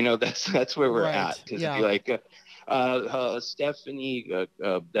 Like, that's where we're at. Because it'd be like, Stephanie,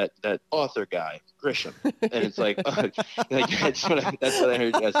 that author guy, Grisham. And it's like, that's what I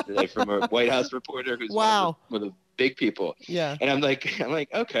heard yesterday from a White House reporter who's one of the big people. Yeah. And I'm like,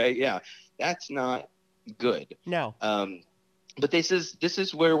 okay, yeah. That's not good. No. But this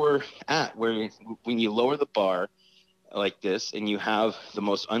is where we're at, where when you lower the bar like this and you have the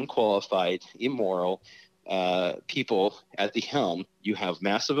most unqualified, immoral people at the helm, you have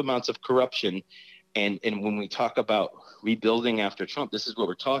massive amounts of corruption. And when we talk about rebuilding after Trump, this is what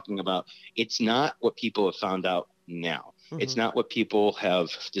we're talking about. It's not what people have found out now. Mm-hmm. It's not what people have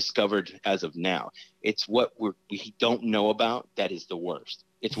discovered as of now. It's what we don't know about that is the worst.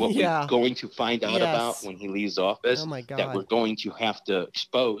 It's what we're going to find out about when he leaves office. Oh my God. That we're going to have to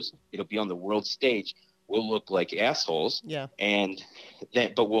expose. It'll be on the world stage. We'll look like assholes. Yeah.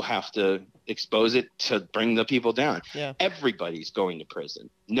 But we'll have to expose it to bring the people down. Yeah. Everybody's going to prison.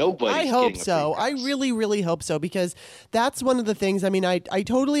 Nobody's I hope so. I really, really hope so, because that's one of the things. I mean, I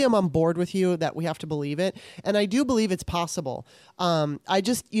totally am on board with you that we have to believe it. And I do believe it's possible. I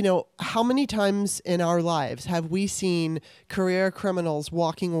just, how many times in our lives have we seen career criminals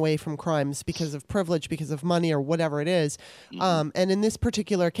walking away from crimes because of privilege, because of money, or whatever it is? Mm-hmm. And in this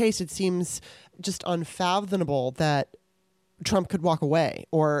particular case, it seems just unfathomable that Trump could walk away,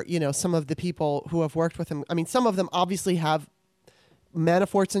 or, some of the people who have worked with him. I mean, some of them obviously have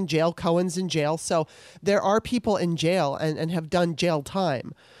Manafort's in jail, Cohen's in jail. So there are people in jail and have done jail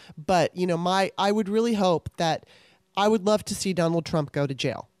time. But, I would really hope that I would love to see Donald Trump go to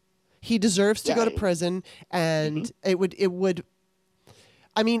jail. He deserves to go to prison, and it would,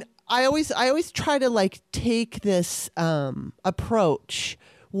 I mean, I always try to take this approach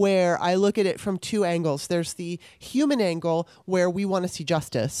where I look at it from two angles. There's the human angle where we want to see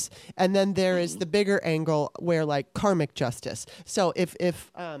justice, and then there is the bigger angle where karmic justice. So if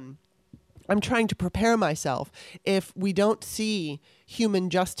I'm trying to prepare myself, if we don't see human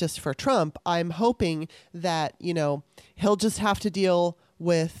justice for Trump, I'm hoping that, he'll just have to deal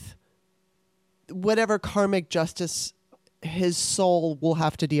with whatever karmic justice his soul will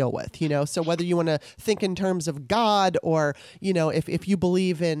have to deal with, so whether you want to think in terms of God, or, if you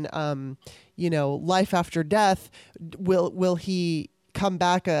believe in, life after death, will he come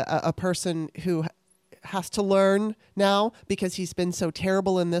back a person who has to learn now because he's been so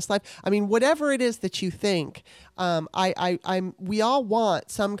terrible in this life? I mean, whatever it is that you think, we all want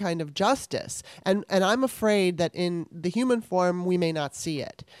some kind of justice, and I'm afraid that in the human form we may not see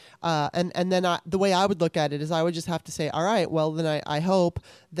it. And then the way I would look at it is I would just have to say, all right, well then I hope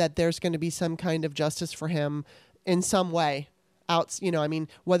that there's going to be some kind of justice for him in some way. I mean,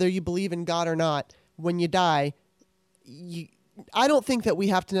 whether you believe in God or not, when you die, I don't think that we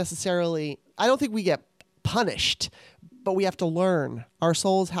have to necessarily. I don't think we get punished, but we have to learn. Our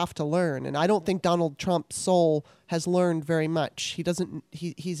souls have to learn, and I don't think Donald Trump's soul has learned very much. He doesn't.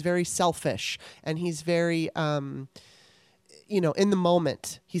 He's very selfish, and he's very, in the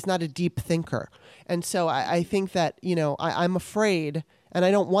moment. He's not a deep thinker, and so I think that I'm afraid, and I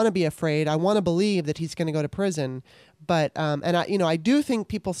don't want to be afraid. I want to believe that he's going to go to prison. But I do think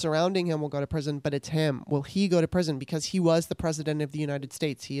people surrounding him will go to prison, but it's him. Will he go to prison? Because he was the president of the United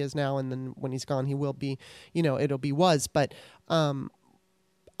States. He is now, and then when he's gone, he will be. It'll be was. But I'm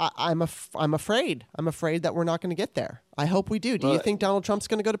afraid. I'm afraid that we're not going to get there. I hope we do. Do you think Donald Trump's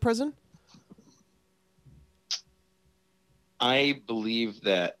going to go to prison? I believe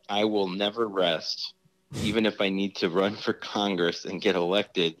that I will never rest. Even if I need to run for Congress and get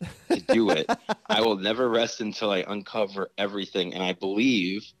elected to do it, I will never rest until I uncover everything. And I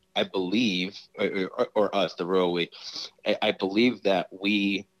believe, or us, the royal we, I believe that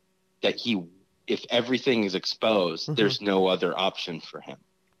if everything is exposed, there's no other option for him.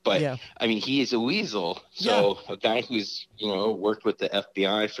 But I mean, he is a weasel. So a guy who's, worked with the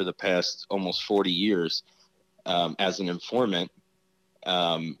FBI for the past almost 40 years as an informant,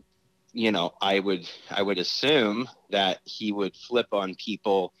 I would assume that he would flip on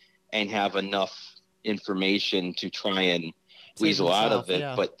people and have enough information to try and weasel out of it.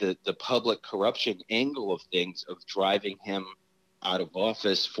 Yeah. But the public corruption angle of things, of driving him out of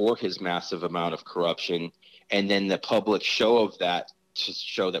office for his massive amount of corruption, and then the public show of that to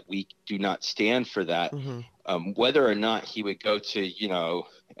show that we do not stand for that, whether or not he would go to,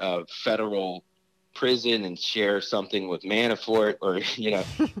 federal prison and share something with Manafort, or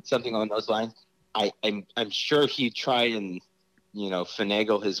something along those lines, I'm sure he'd try and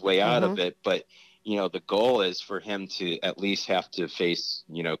finagle his way out of it, but the goal is for him to at least have to face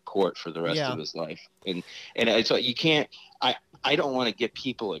court for the rest of his life, and so you can't. I don't want to get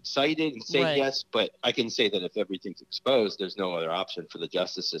people excited and say yes, but I can say that if everything's exposed, there's no other option for the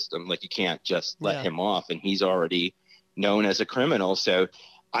justice system. You can't just let him off, and he's already known as a criminal. So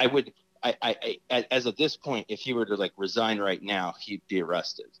I would as of this point, if he were to like resign right now, he'd be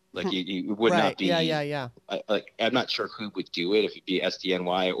arrested. Like he would Right. not be. Yeah. Like I'm not sure who would do it, if it'd be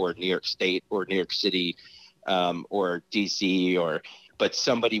SDNY or New York State or New York City, or DC, but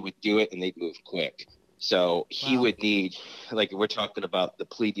somebody would do it and they'd move quick. So he Wow. would need, like, we're talking about the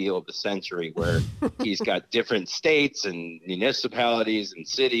plea deal of the century, where he's got different states and municipalities and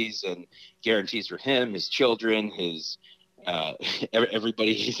cities and guarantees for him, his children, his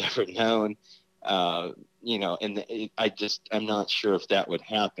everybody he's ever known. And I'm not sure if that would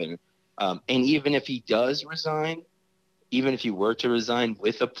happen. And even if he does resign, even if he were to resign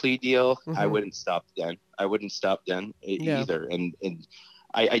with a plea deal, I wouldn't stop then. Either. And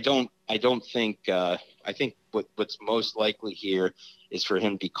I don't think. I think what's most likely here is for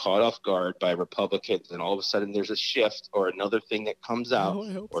him to be caught off guard by Republicans, and all of a sudden there's a shift or another thing that comes out,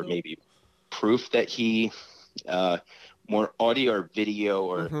 or maybe proof that he, more audio or video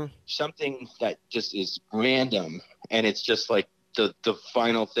or something that just is random, and it's just like the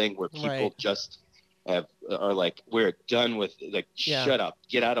final thing where people just are like, we're done with, like, shut up,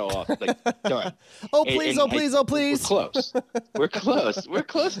 get out of office, like, done. Please. We're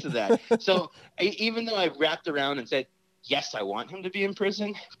close to that. So even though I wrapped around and said, yes, I want him to be in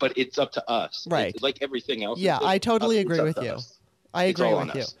prison, but it's up to us. Right. It's like everything else. Yeah, I totally agree with you. I agree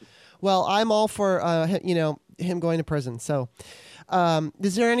with you. Well, I'm all for, him going to prison. So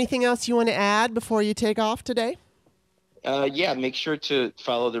is there anything else you want to add before you take off today? Make sure to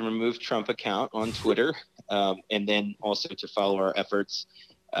follow the Remove Trump account on Twitter, and then also to follow our efforts.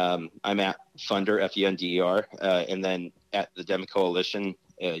 I'm at Funder, F-U-N-D-E-R, and then at the Dem Coalition.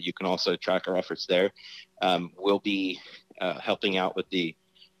 You can also track our efforts there. We'll be helping out with the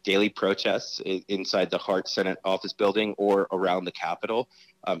daily protests inside the Hart Senate office building or around the Capitol.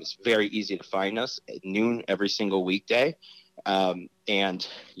 It's very easy to find us at noon every single weekday. And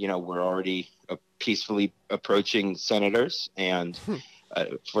we're already peacefully approaching senators. And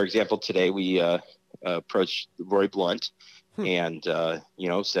for example, today we approached Roy Blunt and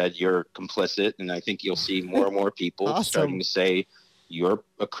said, you're complicit. And I think you'll see more and more people starting to say, you're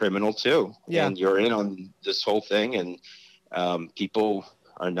a criminal too, and you're in on this whole thing. And people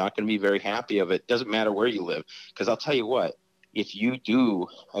are not going to be very happy of it. Doesn't matter where you live, because I'll tell you what, if you do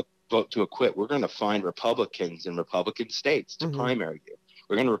vote to acquit, we're going to find Republicans in Republican states to primary you.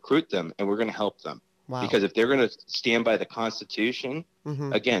 We're going to recruit them, and we're going to help them. Wow. Because if they're going to stand by the Constitution,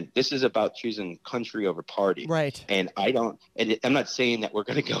 again, this is about choosing country over party. Right. And I'm not saying that we're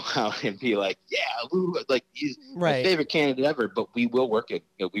going to go out and be like, yeah, woo, like he's my favorite candidate ever, but we will work at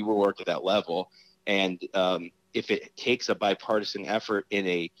that level. And if it takes a bipartisan effort in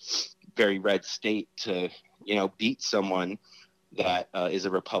a very red state to, beat someone that is a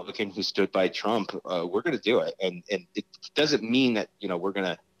Republican who stood by Trump, we're going to do it. And it doesn't mean that, we're going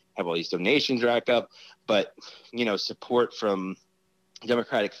to have all these donations rack up, but, support from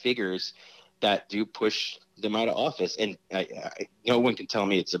Democratic figures that do push them out of office. And no one can tell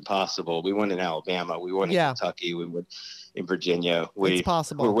me it's impossible. We won in Alabama. We won in Kentucky. We won in Virginia. It's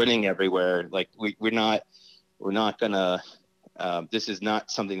possible. We're winning everywhere. Like we're not going to, this is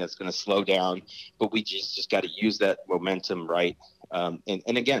not something that's going to slow down, but we just got to use that momentum right. And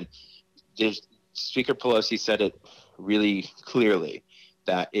again, Speaker Pelosi said it really clearly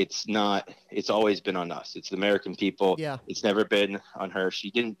that it's always been on us. It's the American people. Yeah. It's never been on her.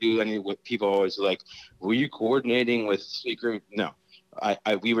 She didn't do any of what people always are like, were you coordinating with Speaker? No,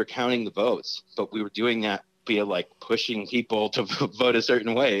 we were counting the votes, but we were doing that via like pushing people to vote a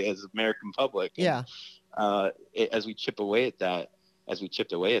certain way as American public. Yeah. And, as we chipped away at that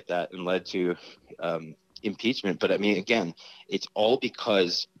and led to impeachment. But I mean, again, it's all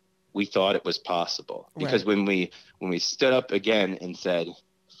because we thought it was possible. Because when we stood up again and said,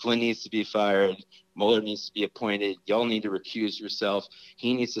 Flynn needs to be fired, Mueller needs to be appointed, y'all need to recuse yourself,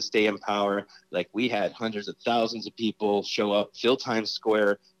 he needs to stay in power. Like, we had hundreds of thousands of people show up, fill Times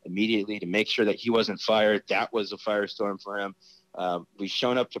Square immediately to make sure that he wasn't fired. That was a firestorm for him. We've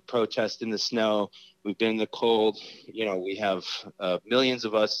shown up to protest in the snow. We've been in the cold. We have millions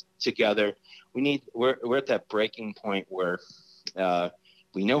of us together. We're at that breaking point where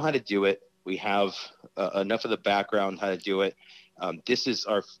we know how to do it. We have enough of the background how to do it. This is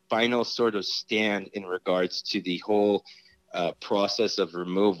our final sort of stand in regards to the whole process of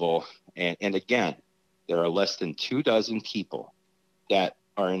removal. And again, there are less than 24 people that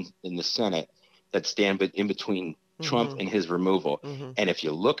are in the Senate that stand in between Trump and his removal. And if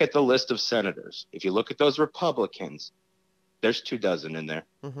you look at the list of senators, if you look at those Republicans, there's 24 in there.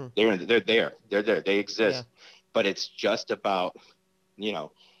 They're there. They exist. Yeah. But it's just about,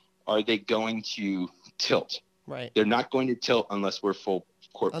 are they going to tilt? Right. They're not going to tilt unless we're full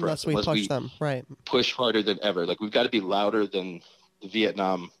court unless press, we push them, right? push harder than ever. Like, we've got to be louder than the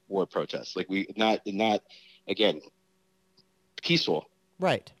Vietnam War protests. Like, we not again, peaceful,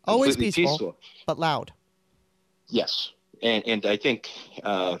 Right. Always completely peaceful, but loud. Yes, and I think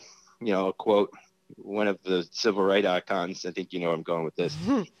I'll quote one of the civil rights icons. I think you know where I'm going with this.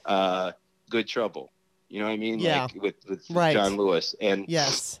 Good trouble. You know what I mean? Yeah. Like with Right. John Lewis. And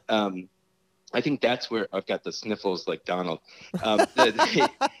yes. I think that's where I've got the sniffles like Donald.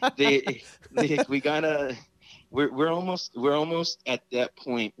 We gotta. We're almost at that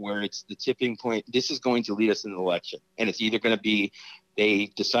point where it's the tipping point. This is going to lead us in an election, and it's either going to be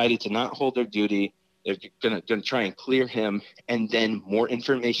they decided to not hold their duty. They're going to try and clear him, and then more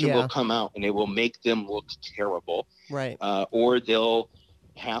information will come out, and it will make them look terrible. Right. Or they'll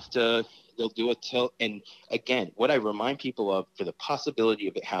do it till. And again, what I remind people of for the possibility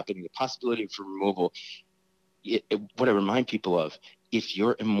of it happening, the possibility for removal, what I remind people of, if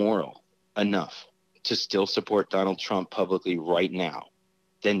you're immoral enough to still support Donald Trump publicly right now,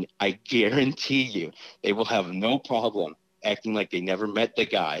 then I guarantee you they will have no problem acting like they never met the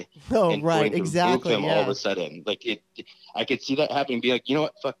guy. Oh, and right, going to exactly. remove him all of a sudden. Like I could see that happening. Be like, you know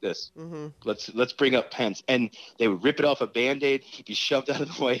what? Fuck this. Mm-hmm. Let's bring up Pence, and they would rip it off a Band-Aid. He'd be shoved out of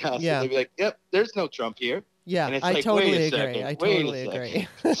the White House. Yeah. And they'd be like, "Yep, there's no Trump here." Yeah, and it's I like, totally wait a agree. second, I wait totally a agree.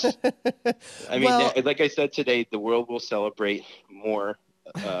 I mean, like I said today, the world will celebrate more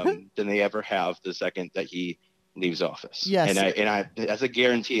than they ever have the second that he leaves office. Yes. And I, as a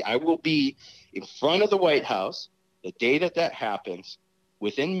guarantee, I will be in front of the White House the day that happens,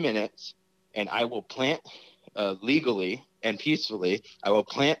 within minutes, and I will plant legally and peacefully. I will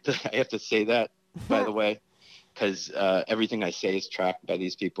plant I have to say that, by the way, because everything I say is tracked by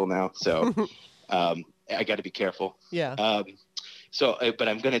these people now. So I got to be careful. Yeah. But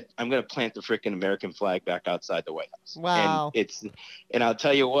I'm gonna plant the freaking American flag back outside the White House. Wow. And I'll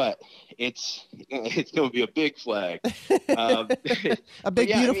tell you what, it's gonna be a big flag, a big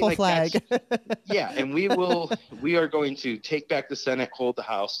beautiful flag. Yeah, and we are going to take back the Senate, hold the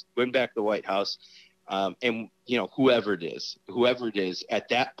House, win back the White House, and whoever it is, at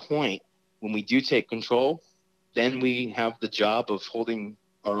that point when we do take control, then we have the job of holding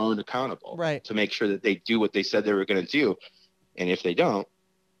our own accountable, right, to make sure that they do what they said they were going to do. And if they don't,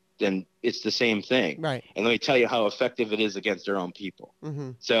 then it's the same thing. Right. And let me tell you how effective it is against our own people.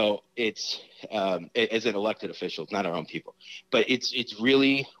 Mm-hmm. So it's as an elected official, not our own people, but it's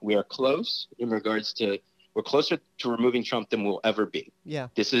really, we are close in regards to, we're closer to removing Trump than we'll ever be. Yeah.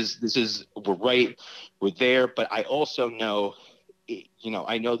 This is we're there, but I also know,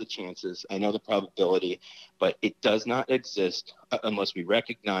 I know the chances, I know the probability, but it does not exist unless we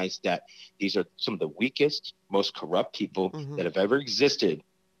recognize that these are some of the weakest, most corrupt people that have ever existed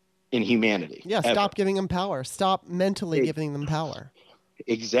in humanity. Yeah, ever. Stop giving them power. Stop mentally giving them power.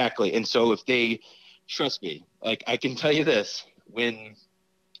 Exactly. And so if they, trust me, like I can tell you this, when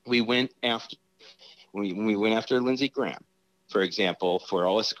we went after Lindsey Graham, for example, for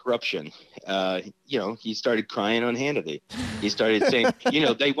all his corruption, he started crying on Hannity. He started saying,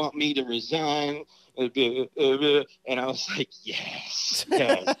 they want me to resign. And I was like, yes.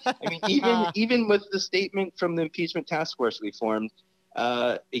 I mean, even with the statement from the impeachment task force we formed,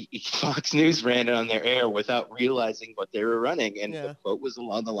 Fox News ran it on their air without realizing what they were running. And the quote was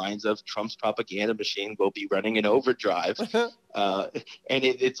along the lines of, Trump's propaganda machine will be running in overdrive. And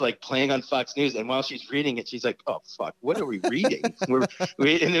it's like playing on Fox News. And while she's reading it, she's like, oh, fuck, what are we reading? And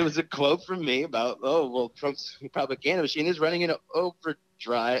it was a quote from me about, Trump's propaganda machine is running in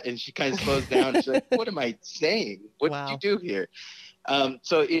overdrive. And she kind of slows down. And she's like, what am I saying? What did you do here?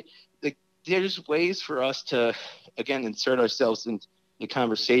 So there's ways for us to, again, insert ourselves in the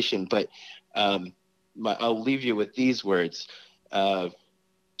conversation, but I'll leave you with these words.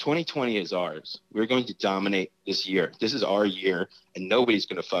 2020 is ours. We're going to dominate this year. This is our year, and nobody's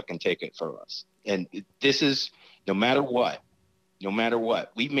going to fucking take it from us. And this is, no matter what,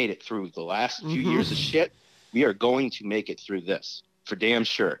 we've made it through the last few years of shit. We are going to make it through this, for damn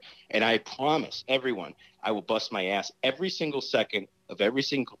sure. And I promise everyone, I will bust my ass every single second of every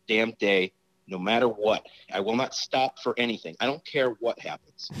single damn day, no matter what. I will not stop for anything. I don't care what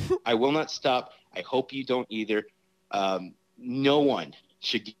happens. I will not stop. I hope you don't either. No one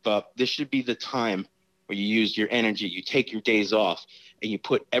should give up. This should be the time where you use your energy, you take your days off, and you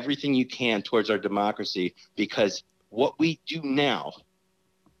put everything you can towards our democracy, because what we do now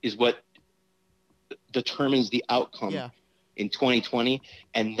is what determines the outcome in 2020,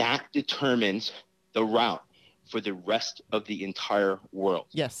 and that determines the route for the rest of the entire world.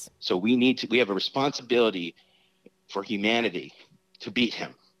 Yes. So we have a responsibility for humanity to beat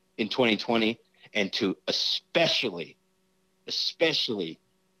him in 2020, and to especially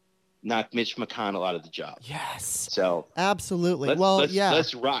knock Mitch McConnell out of the job. Yes. So absolutely.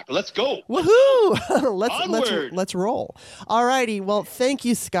 Let's rock. Let's go. Woohoo! Let's roll. All righty. Well, thank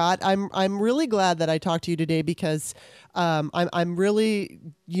you, Scott. I'm really glad that I talked to you today because I'm really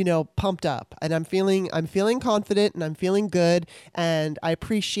pumped up, and I'm feeling confident, and I'm feeling good, and I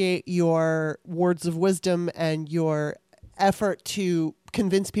appreciate your words of wisdom and your effort to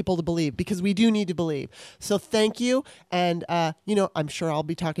convince people to believe, because we do need to believe. So thank you, and I'm sure I'll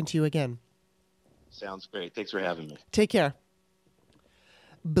be talking to you again. Sounds great. Thanks for having me. Take care.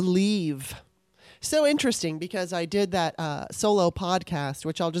 Believe. So interesting, because I did that solo podcast,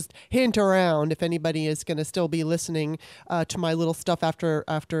 which I'll just hint around if anybody is going to still be listening to my little stuff after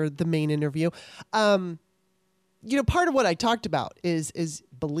the main interview. Part of what I talked about is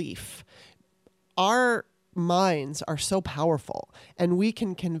belief. Our minds are so powerful, and we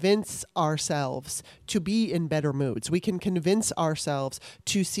can convince ourselves to be in better moods. We can convince ourselves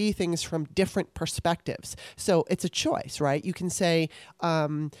to see things from different perspectives. So it's a choice, right? You can say,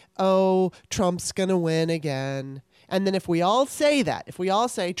 Trump's going to win again. And then if we all say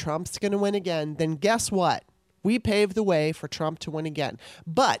Trump's going to win again, then guess what? We paved the way for Trump to win again.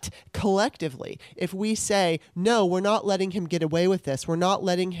 But collectively, if we say, no, we're not letting him get away with this, we're not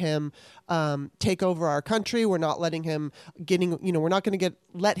letting him take over our country, we're not letting him we're not going to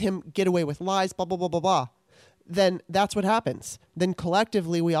let him get away with lies, blah, blah, blah, blah, blah, then that's what happens. Then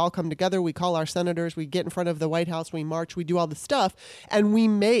collectively, we all come together, we call our senators, we get in front of the White House, we march, we do all this stuff, and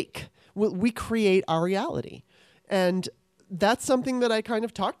we create our reality. And that's something that I kind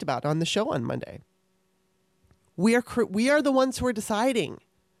of talked about on the show on Monday. We are the ones who are deciding.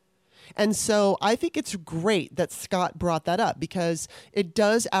 And so I think it's great that Scott brought that up, because it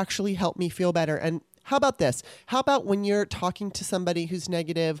does actually help me feel better. And how about this? How about when you're talking to somebody who's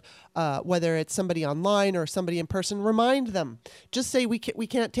negative, whether it's somebody online or somebody in person, remind them. Just say we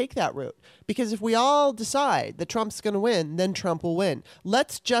can't take that route, because if we all decide that Trump's going to win, then Trump will win.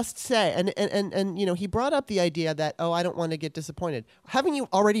 Let's just say, and he brought up the idea that, I don't want to get disappointed. Haven't you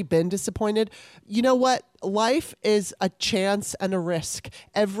already been disappointed? You know what? Life is a chance and a risk.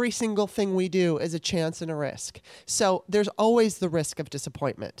 Every single thing we do is a chance and a risk. So there's always the risk of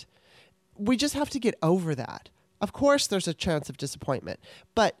disappointment. We just have to get over that. Of course, there's a chance of disappointment,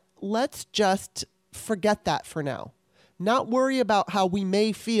 but let's just forget that for now. Not worry about how we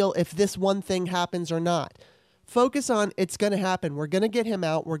may feel if this one thing happens or not. Focus on it's going to happen. We're going to get him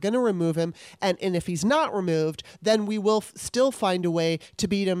out. We're going to remove him. And if he's not removed, then we will still find a way to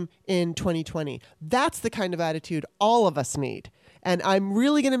beat him in 2020. That's the kind of attitude all of us need. And I'm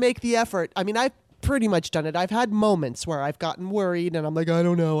really going to make the effort. I mean, I've pretty much done it. I've had moments where I've gotten worried and I'm like, I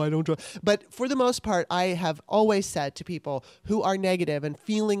don't know. But for the most part, I have always said to people who are negative and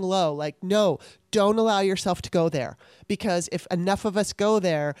feeling low, like, no, don't allow yourself to go there, because if enough of us go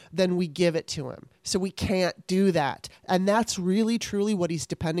there, then we give it to him. So we can't do that. And that's really, truly what he's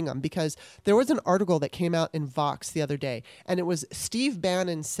depending on, because there was an article that came out in Vox the other day, and it was Steve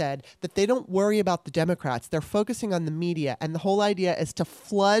Bannon said that they don't worry about the Democrats. They're focusing on the media, and the whole idea is to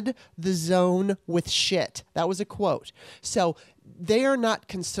flood the zone with shit. That was a quote. So they are not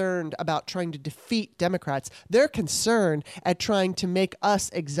concerned about trying to defeat Democrats. They're concerned at trying to make us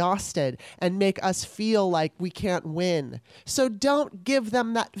exhausted and make us feel like we can't win. So don't give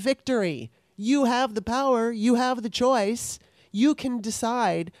them that victory. You have the power. You have the choice. You can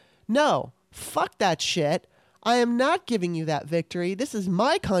decide, no, fuck that shit. I am not giving you that victory. This is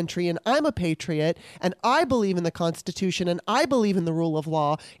my country, and I'm a patriot, and I believe in the Constitution, and I believe in the rule of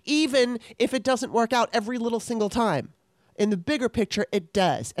law, even if it doesn't work out every little single time. In the bigger picture, it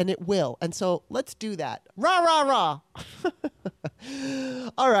does, and it will. And so let's do that. Rah, rah, rah.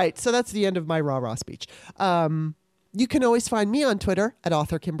 All right, so that's the end of my rah, rah speech. You can always find me on Twitter at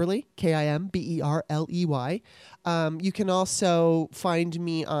Author Kimberly, Kimberley. You can also find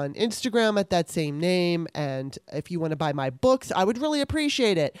me on Instagram at that same name. And if you want to buy my books, I would really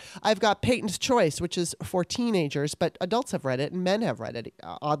appreciate it. I've got Peyton's Choice, which is for teenagers, but adults have read it and men have read it,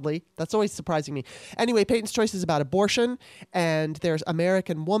 oddly. That's always surprising me. Anyway, Peyton's Choice is about abortion, and there's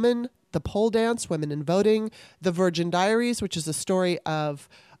American Woman, The Pole Dance, Women in Voting, The Virgin Diaries, which is a story of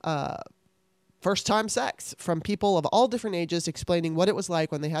first-time sex from people of all different ages explaining what it was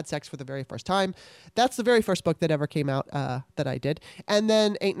like when they had sex for the very first time. That's the very first book that ever came out that I did. And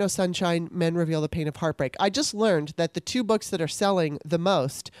then Ain't No Sunshine, Men Reveal the Pain of Heartbreak. I just learned that the two books that are selling the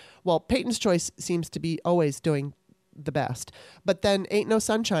most, well, Peyton's Choice seems to be always doing the best, but then Ain't No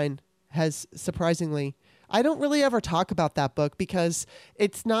Sunshine has surprisingly, I don't really ever talk about that book because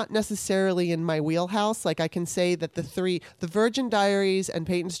it's not necessarily in my wheelhouse. Like I can say that the Virgin Diaries and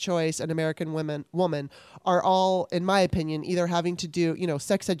Peyton's Choice and American Woman are all, in my opinion, either having to do,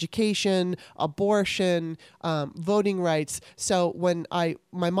 sex education, abortion, voting rights. So when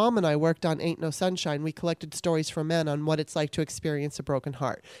my mom and I worked on Ain't No Sunshine, we collected stories from men on what it's like to experience a broken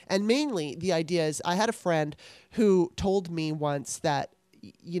heart. And mainly the idea is I had a friend who told me once that,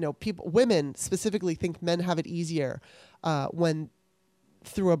 women specifically think men have it easier when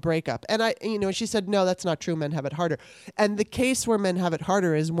through a breakup. And she said, no, that's not true. Men have it harder. And the case where men have it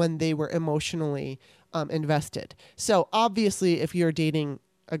harder is when they were emotionally invested. So obviously, if you're dating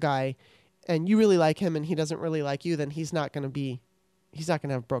a guy and you really like him and he doesn't really like you, then he's not going to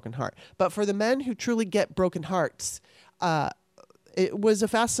have a broken heart. But for the men who truly get broken hearts, it was a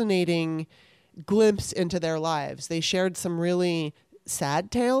fascinating glimpse into their lives. They shared some really sad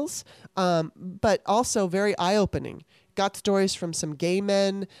tales, but also very eye-opening. Got stories from some gay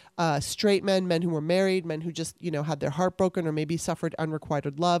men, straight men who were married, men who just, had their heart broken or maybe suffered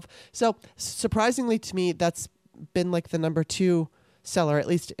unrequited love. So surprisingly to me, that's been like the number 2 seller, at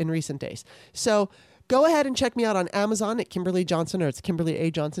least in recent days. So go ahead and check me out on Amazon at Kimberly Johnson, or it's Kimberly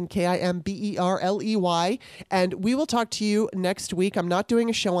A. Johnson, Kimberley. And we will talk to you next week. I'm not doing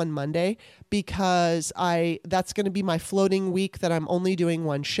a show on Monday because that's going to be my floating week that I'm only doing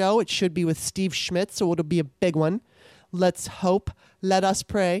one show. It should be with Steve Schmidt, so it'll be a big one. Let's hope, let us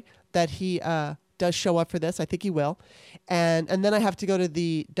pray that he does show up for this. I think he will. And then I have to go to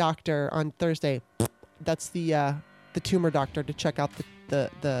the doctor on Thursday. That's the tumor doctor to check out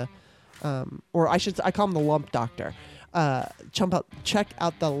I call him the lump doctor. Check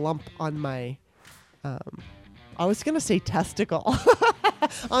out the lump on my, I was going to say testicle,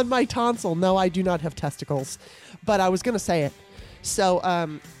 on my tonsil. No, I do not have testicles, but I was going to say it. So,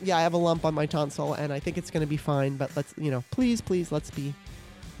 I have a lump on my tonsil and I think it's going to be fine, but let's, please, let's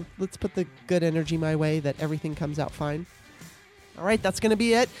put the good energy my way that everything comes out fine. All right, that's going to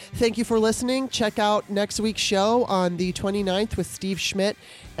be it. Thank you for listening. Check out next week's show on the 29th with Steve Schmidt,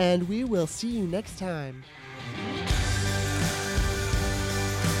 and we will see you next time.